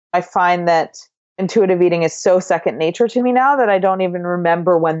 Like I find that intuitive eating is so second nature to me now that I don't even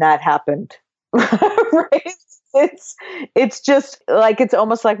remember when that happened, right? It's just like, it's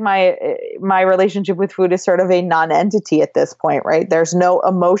almost like my relationship with food is sort of a non-entity at this point, right? There's no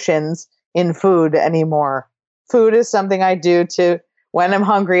emotions in food anymore. Food is something I do to, when I'm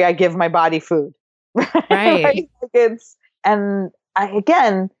hungry, I give my body food. Right. I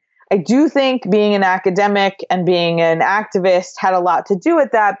do think being an academic and being an activist had a lot to do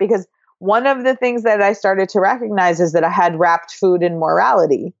with that, because one of the things that I started to recognize is that I had wrapped food in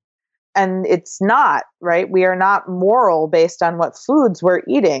morality. And it's not, right? We are not moral based on what foods we're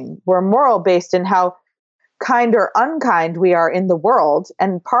eating. We're moral based in how kind or unkind we are in the world.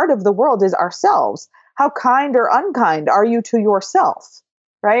 And part of the world is ourselves. How kind or unkind are you to yourself?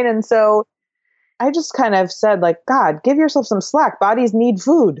 Right. And so I just kind of said, like, God, give yourself some slack. Bodies need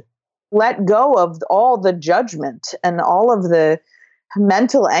food. Let go of all the judgment and all of the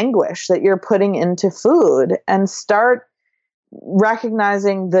mental anguish that you're putting into food, and start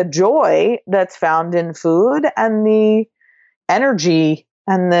recognizing the joy that's found in food and the energy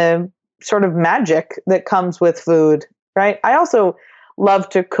and the sort of magic that comes with food, right? I also love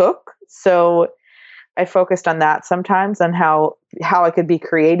to cook. So I focused on that sometimes, on how I could be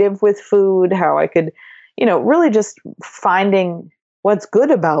creative with food, how I could, really just finding what's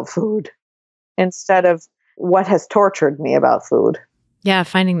good about food instead of what has tortured me about food. Yeah,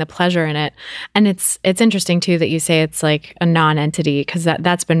 finding the pleasure in it. And it's interesting too that you say it's like a non-entity, because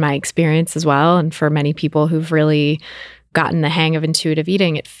that's been my experience as well. And for many people who've really gotten the hang of intuitive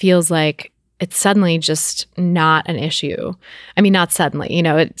eating, it feels like it's suddenly just not an issue. I mean, not suddenly,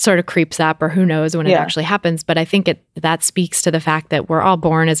 it sort of creeps up, or who knows when it actually happens. But I think that speaks to the fact that we're all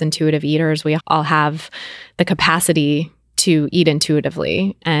born as intuitive eaters. We all have the capacity to eat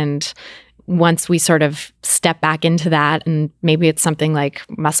intuitively. And once we sort of step back into that, and maybe it's something like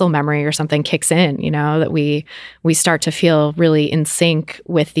muscle memory or something kicks in, that we start to feel really in sync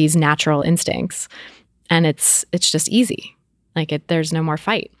with these natural instincts, and it's just easy. Like there's no more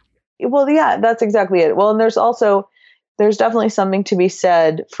fight. Well, yeah, that's exactly it. Well, and there's definitely something to be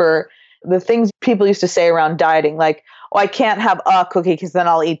said for the things people used to say around dieting, like, oh, I can't have a cookie because then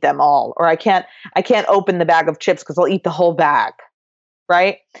I'll eat them all, or I can't open the bag of chips because I'll eat the whole bag,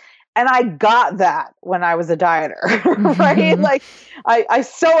 right? And I got that when I was a dieter, right? Like I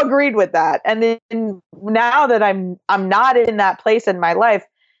so agreed with that. And then now that I'm not in that place in my life,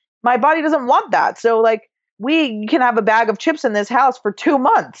 my body doesn't want that. So like we can have a bag of chips in this house for 2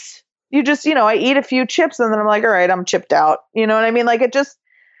 months. You just, I eat a few chips and then I'm like, all right, I'm chipped out. You know what I mean? Like it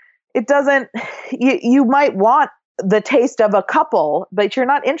doesn't, you might want the taste of a couple, but you're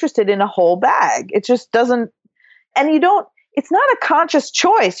not interested in a whole bag. It just doesn't, and it's not a conscious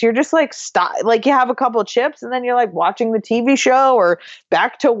choice. You're just like, stop, like you have a couple of chips and then you're like watching the TV show or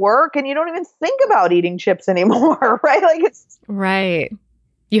back to work and you don't even think about eating chips anymore, right? Like it's right.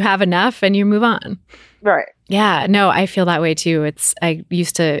 You have enough and you move on. Right. Yeah, no, I feel that way too. I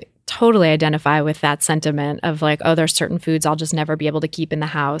used to totally identify with that sentiment of like, oh, there's certain foods I'll just never be able to keep in the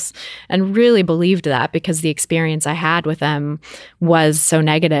house, and really believed that because the experience I had with them was so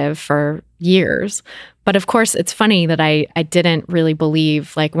negative for years. But of course, it's funny that I didn't really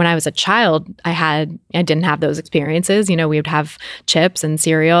believe, like when I was a child, I didn't have those experiences. We would have chips and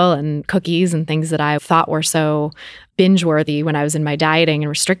cereal and cookies and things that I thought were so binge worthy when I was in my dieting and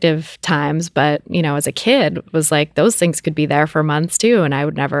restrictive times. But, as a kid, it was like those things could be there for months too. And I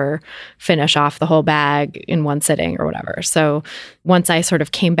would never finish off the whole bag in one sitting or whatever. So once I sort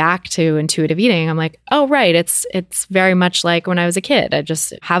of came back to intuitive eating, I'm like, oh, right. It's very much like when I was a kid. I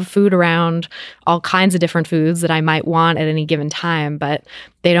just have food around, all kinds of different foods that I might want at any given time, but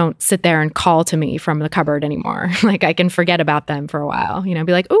they don't sit there and call to me from the cupboard anymore. Like I can forget about them for a while, be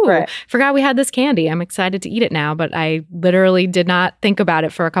like, ooh, right. Forgot we had this candy. I'm excited to eat it now, but I literally did not think about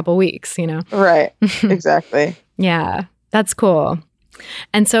it for a couple weeks, Right. Exactly. Yeah, that's cool.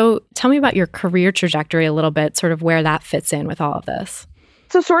 And so tell me about your career trajectory a little bit, sort of where that fits in with all of this.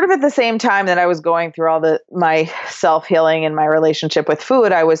 So sort of at the same time that I was going through all my self-healing and my relationship with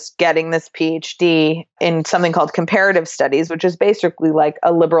food, I was getting this PhD in something called comparative studies, which is basically like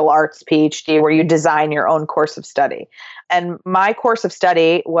a liberal arts PhD where you design your own course of study. And my course of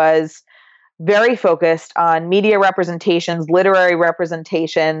study was very focused on media representations, literary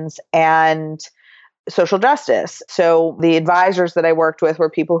representations, and social justice. So the advisors that I worked with were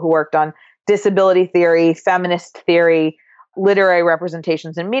people who worked on disability theory, feminist theory, literary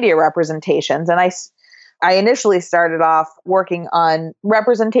representations, and media representations. And I initially started off working on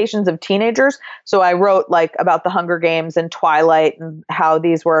representations of teenagers. So I wrote like about the Hunger Games and Twilight and how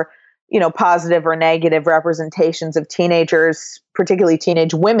these were, positive or negative representations of teenagers, particularly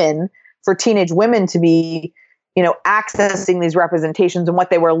teenage women, for teenage women to be, accessing these representations and what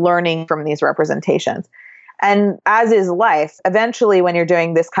they were learning from these representations. And as is life, eventually when you're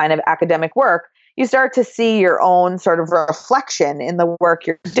doing this kind of academic work, you start to see your own sort of reflection in the work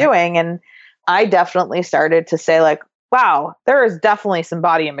you're doing. And I definitely started to say like, wow, there is definitely some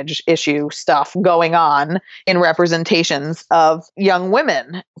body image issue stuff going on in representations of young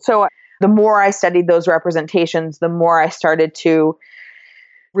women. So the more I studied those representations, the more I started to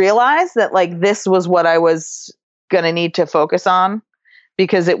realize that like this was what I was going to need to focus on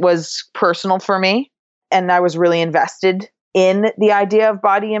because it was personal for me. And I was really invested in the idea of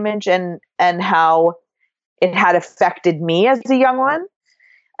body image and how it had affected me as a young one.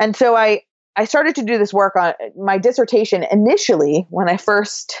 And so I started to do this work on my dissertation. Initially, when I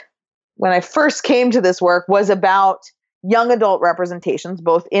first came to this work, was about young adult representations,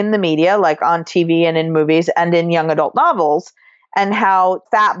 both in the media, like on TV and in movies, and in young adult novels, and how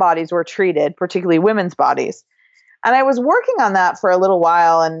fat bodies were treated, particularly women's bodies. And I was working on that for a little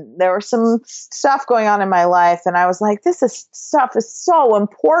while, and there was some stuff going on in my life, and I was like, stuff is so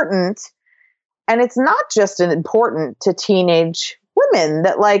important. And it's not just important to teenage women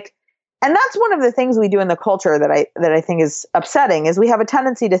that like, and that's one of the things we do in the culture that I think is upsetting is we have a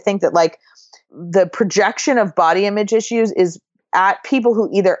tendency to think that like the projection of body image issues is at people who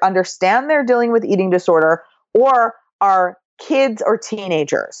either understand they're dealing with eating disorder or are kids or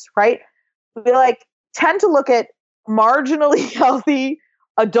teenagers, right? We like tend to look at marginally healthy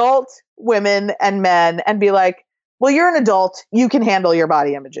adult women and men and be like, well, you're an adult, you can handle your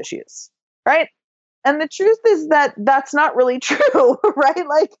body image issues, right? And the truth is that that's not really true, right?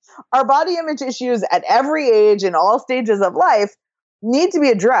 Like our body image issues at every age in all stages of life need to be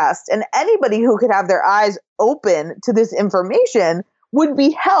addressed. And anybody who could have their eyes open to this information would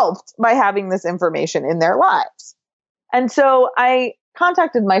be helped by having this information in their lives. And so I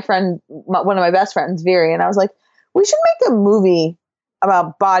contacted my friend, one of my best friends, Viri, and I was like, we should make a movie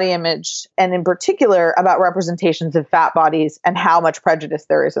about body image and in particular about representations of fat bodies and how much prejudice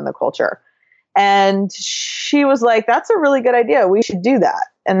there is in the culture. And she was like, that's a really good idea. We should do that.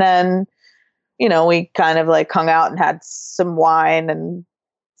 And then, we kind of like hung out and had some wine and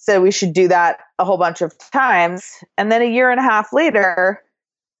said we should do that a whole bunch of times. And then a year and a half later,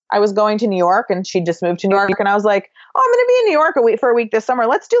 I was going to New York and she just moved to New York. And I was like, oh, I'm going to be in New York for a week this summer.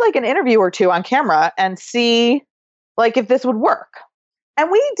 Let's do like an interview or two on camera and see like if this would work. And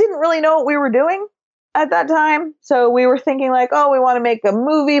we didn't really know what we were doing at that time. So we were thinking like, oh, we want to make a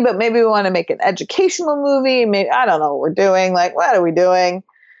movie, but maybe we want to make an educational movie. Maybe, I don't know what we're doing. Like, what are we doing?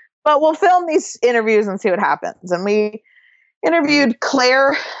 But we'll film these interviews and see what happens. And we interviewed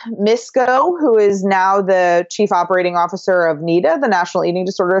Claire Misko, who is now the chief operating officer of NEDA, the National Eating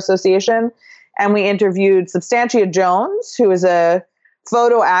Disorder Association. And we interviewed Substantia Jones, who is a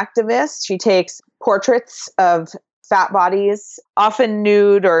photo activist. She takes portraits of fat bodies, often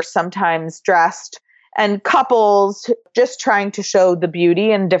nude or sometimes dressed, and couples just trying to show the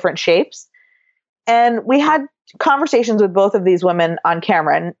beauty in different shapes. And we had conversations with both of these women on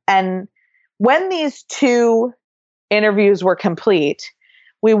camera. And when these 2 interviews were complete,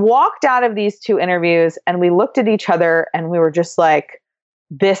 we walked out of these 2 interviews and we looked at each other and we were just like,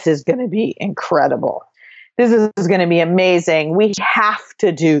 this is going to be incredible. This is going to be amazing. We have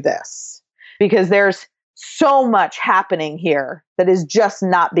to do this because there's so much happening here that is just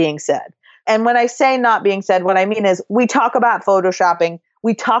not being said. And when I say not being said, what I mean is we talk about photoshopping.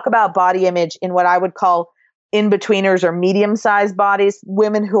 We talk about body image in what I would call in-betweeners or medium-sized bodies,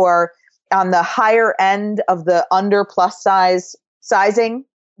 women who are on the higher end of the under plus size sizing.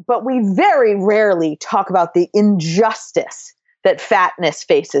 But we very rarely talk about the injustice that fatness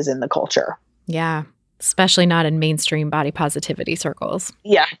faces in the culture. Yeah, especially not in mainstream body positivity circles.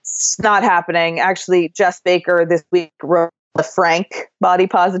 Yeah, it's not happening. Actually, Jess Baker this week wrote the Frank body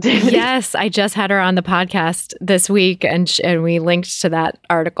positivity. Yes, I just had her on the podcast this week and we linked to that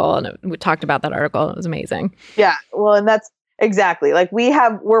article and we talked about that article. It was amazing. Yeah, well, and that's exactly like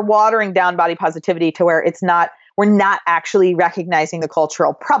we're watering down body positivity to where we're not actually recognizing the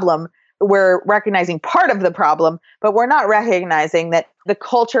cultural problem. We're recognizing part of the problem, but we're not recognizing that the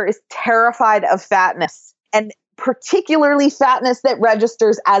culture is terrified of fatness, and particularly fatness that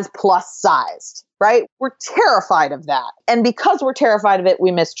registers as plus sized, right? We're terrified of that. And because we're terrified of it,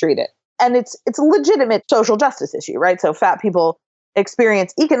 we mistreat it. And it's a legitimate social justice issue, right? So fat people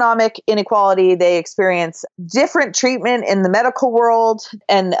experience economic inequality. They experience different treatment in the medical world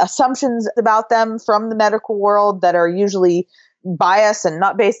and assumptions about them from the medical world that are usually biased and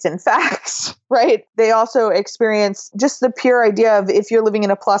not based in facts, right? They also experience just the pure idea of if you're living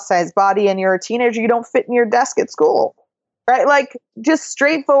in a plus size body and you're a teenager, you don't fit in your desk at school, right? Like just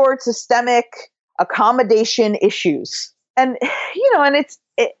straightforward systemic accommodation issues. And, and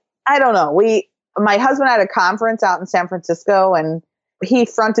I don't know. My husband had a conference out in San Francisco and he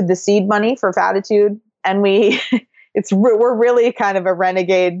fronted the seed money for Fattitude. And we're really kind of a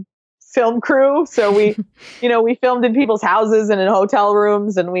renegade film crew. So we filmed in people's houses and in hotel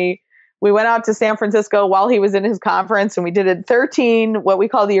rooms. And we went out to San Francisco while he was in his conference and we did 13, what we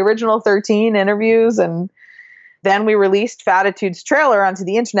call the original 13 interviews. And then we released Fattitude's trailer onto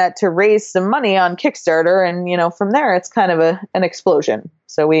the internet to raise some money on Kickstarter. And, from there, it's kind of an explosion.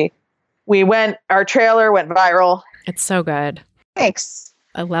 So our trailer went viral. It's so good. Thanks.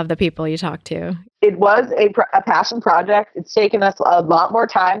 I love the people you talk to. It was a passion project. It's taken us a lot more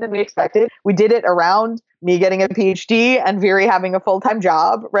time than we expected. We did it around me getting a PhD and Viri having a full-time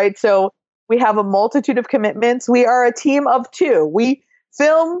job, right? So we have a multitude of commitments. We are a team of 2. We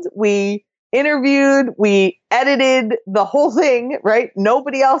filmed, we interviewed, we edited the whole thing, right?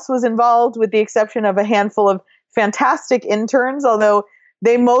 Nobody else was involved with the exception of a handful of fantastic interns, although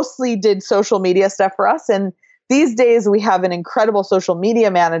they mostly did social media stuff for us. And these days we have an incredible social media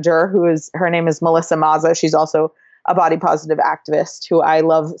manager her name is Melissa Mazza. She's also a body positive activist who I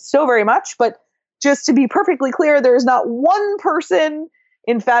love so very much. But just to be perfectly clear, there's not one person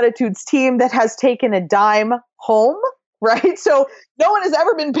in Fattitude's team that has taken a dime home, right? So no one has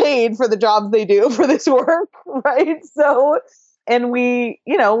ever been paid for the jobs they do for this work, right? So, and we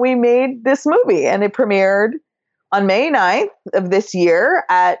made this movie and it premiered on May 9th of this year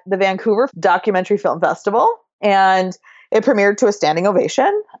at the Vancouver Documentary Film Festival. And it premiered to a standing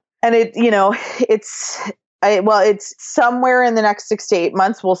ovation. And it's somewhere in the next 6 to 8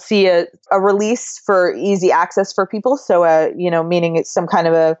 months, we'll see a release for easy access for people. So, meaning it's some kind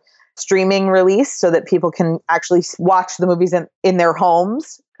of a streaming release so that people can actually watch the movies in their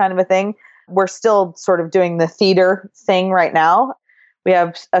homes, kind of a thing. We're still sort of doing the theater thing right now. We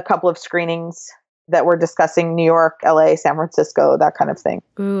have a couple of screenings that we're discussing: New York, LA, San Francisco, that kind of thing.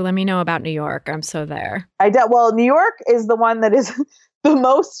 Ooh, let me know about New York. I'm so there. Well, New York is the one that is the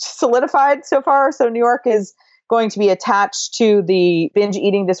most solidified so far. So New York is going to be attached to the Binge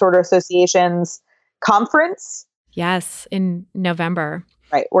Eating Disorder Association's conference. Yes, in November.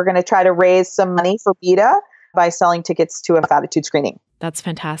 Right. We're going to try to raise some money for PETA by selling tickets to a Fattitude screening. That's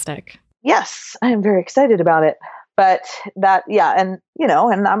fantastic. Yes, I am very excited about it. But and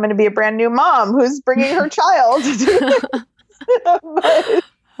I'm going to be a brand new mom who's bringing her child.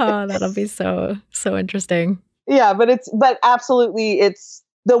 Oh, that'll be so interesting. Yeah, but absolutely, it's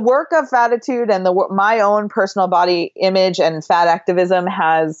the work of Fattitude and my own personal body image and fat activism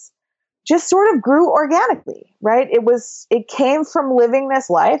has just sort of grew organically, right? It came from living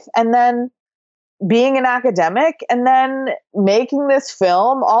this life and then being an academic and then making this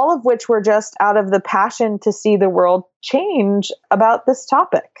film, all of which were just out of the passion to see the world change about this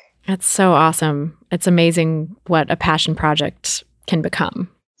topic. That's so awesome. It's amazing what a passion project can become.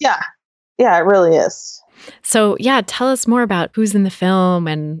 Yeah. Yeah, it really is. So yeah, tell us more about who's in the film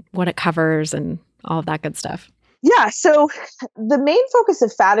and what it covers and all of that good stuff. Yeah, so the main focus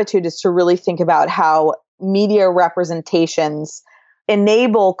of Fattitude is to really think about how media representations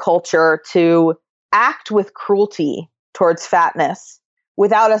enable culture to act with cruelty towards fatness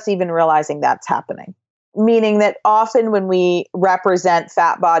without us even realizing that's happening. Meaning that often when we represent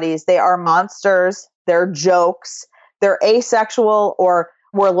fat bodies, they are monsters, they're jokes, they're asexual, or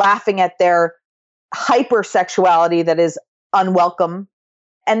we're laughing at their hypersexuality that is unwelcome.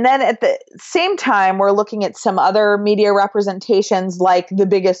 And then at the same time, we're looking at some other media representations like The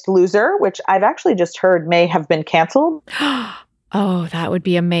Biggest Loser, which I've actually just heard may have been canceled. Oh, that would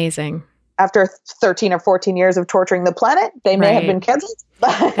be amazing. After 13 or 14 years of torturing the planet, they may have been canceled.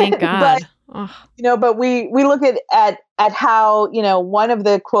 Thank God. But we look at how, one of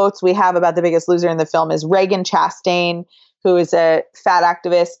the quotes we have about The Biggest Loser in the film is Reagan Chastain, who is a fat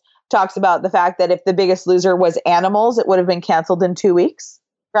activist, talks about the fact that if The Biggest Loser was animals, it would have been canceled in 2 weeks.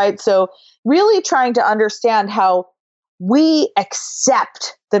 Right. So really trying to understand how we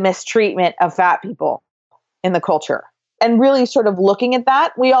accept the mistreatment of fat people in the culture and really sort of looking at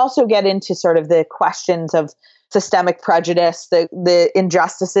that. We also get into sort of the questions of systemic prejudice, the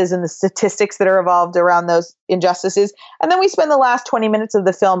injustices and the statistics that are evolved around those injustices. And then we spend the last 20 minutes of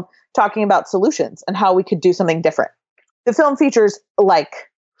the film talking about solutions and how we could do something different. The film features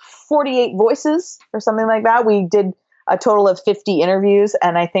like 48 voices or something like that. We did a total of 50 interviews,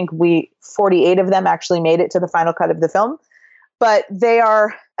 and I think 48 of them actually made it to the final cut of the film. But they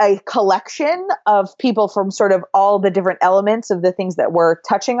are a collection of people from sort of all the different elements of the things that we're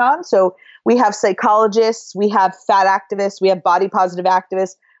touching on. So we have psychologists, we have fat activists, we have body positive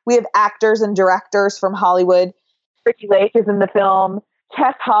activists, we have actors and directors from Hollywood. Ricky Lake is in the film.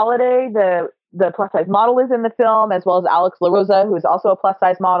 Tess Holliday, the plus size model, is in the film, as well as Alex LaRosa, who is also a plus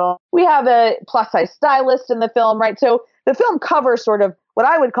size model. We have a plus size stylist in the film, right? So the film covers sort of what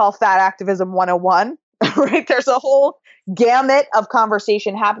I would call fat activism 101, right? There's a whole gamut of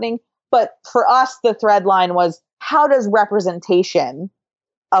conversation happening. But for us, the thread line was, how does representation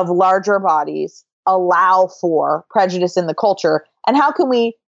of larger bodies allow for prejudice in the culture? And how can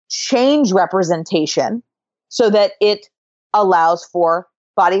we change representation so that it allows for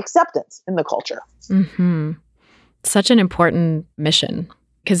body acceptance in the culture? Mm-hmm. Such an important mission,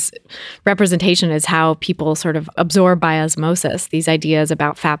 because representation is how people sort of absorb by osmosis these ideas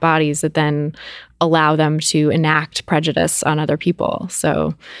about fat bodies that then allow them to enact prejudice on other people.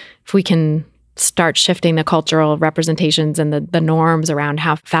 So if we can start shifting the cultural representations and the norms around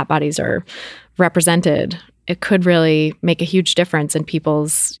how fat bodies are represented, it could really make a huge difference in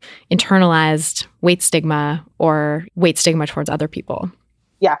people's internalized weight stigma or weight stigma towards other people.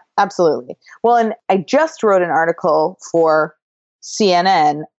 Yeah, absolutely. Well, and I just wrote an article for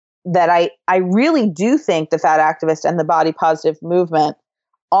CNN that I really do think the fat activist and the body positive movement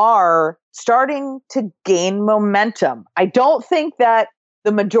are starting to gain momentum. I don't think that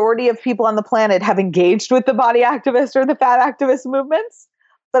the majority of people on the planet have engaged with the body activist or the fat activist movements,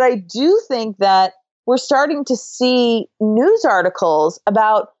 but I do think that we're starting to see news articles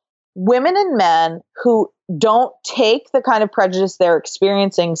about women and men who don't take the kind of prejudice they're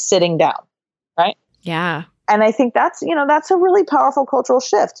experiencing sitting down, right? Yeah. And I think that's a really powerful cultural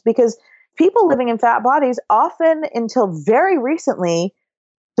shift, because people living in fat bodies often, until very recently,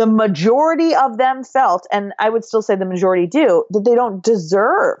 the majority of them felt, and I would still say the majority do, that they don't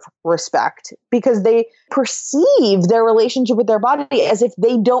deserve respect because they perceive their relationship with their body as if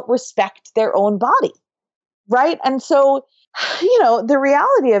they don't respect their own body, right? And so, the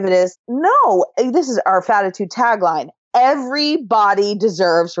reality of it is, no, this is our Fattitude tagline: everybody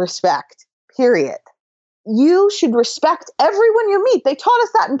deserves respect, period. You should respect everyone you meet. They taught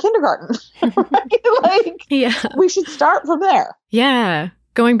us that in kindergarten. Right? We should start from there. Yeah.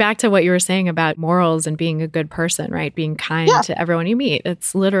 Going back to what you were saying about morals and being a good person, right? Being kind to everyone you meet.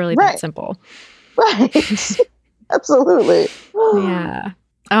 It's literally that simple. Right. Absolutely. Yeah.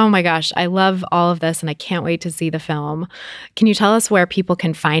 Oh my gosh. I love all of this and I can't wait to see the film. Can you tell us where people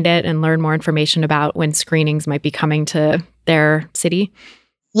can find it and learn more information about when screenings might be coming to their city?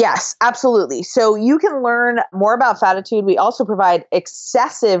 Yes, absolutely. So you can learn more about Fattitude. We also provide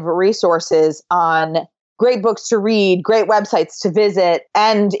excessive resources on great books to read, great websites to visit,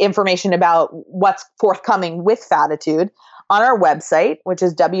 and information about what's forthcoming with Fattitude on our website, which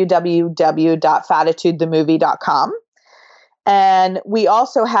is www.fattitudethemovie.com. And we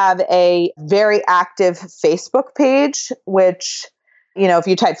also have a very active Facebook page, which, if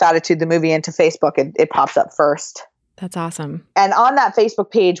you type Fattitude the movie into Facebook, it pops up first. That's awesome. And on that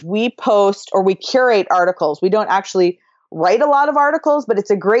Facebook page, we post or we curate articles. We don't actually write a lot of articles, but it's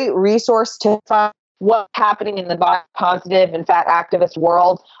a great resource to find what's happening in the body positive and fat activist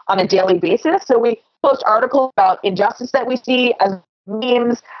world on a daily basis. So we post articles about injustice that we see as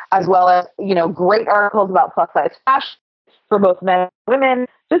memes, as well as, great articles about plus size fashion for both men and women.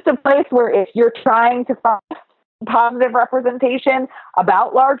 Just a place where if you're trying to find positive representation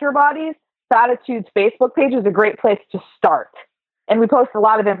about larger bodies, Fattitude's Facebook page is a great place to start. And we post a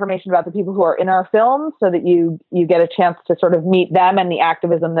lot of information about the people who are in our films so that you get a chance to sort of meet them and the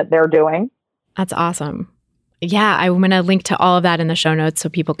activism that they're doing. That's awesome. Yeah, I'm going to link to all of that in the show notes so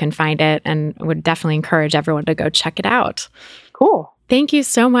people can find it, and would definitely encourage everyone to go check it out. Cool. Thank you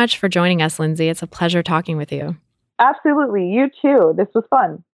so much for joining us, Lindsey. It's a pleasure talking with you. Absolutely. You too. This was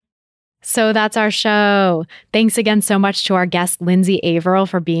fun. So that's our show. Thanks again so much to our guest, Lindsey Averill,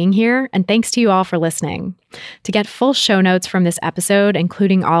 for being here. And thanks to you all for listening. To get full show notes from this episode,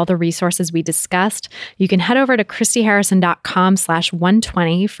 including all the resources we discussed, you can head over to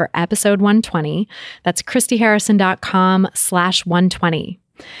christyharrison.com/120 for episode 120. That's christyharrison.com/120.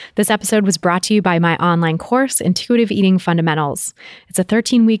 This episode was brought to you by my online course, Intuitive Eating Fundamentals. It's a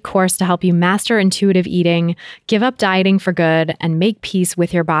 13-week course to help you master intuitive eating, give up dieting for good, and make peace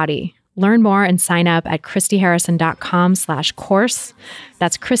with your body. Learn more and sign up at christyharrison.com/course.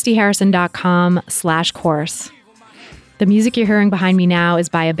 That's christyharrison.com/course. The music you're hearing behind me now is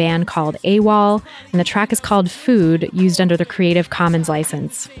by a band called AWOL, and the track is called Food, used under the Creative Commons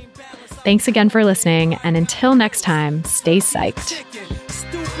license. Thanks again for listening, and until next time, stay psyched.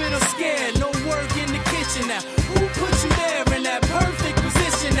 Stupid or scared, no work in the kitchen now.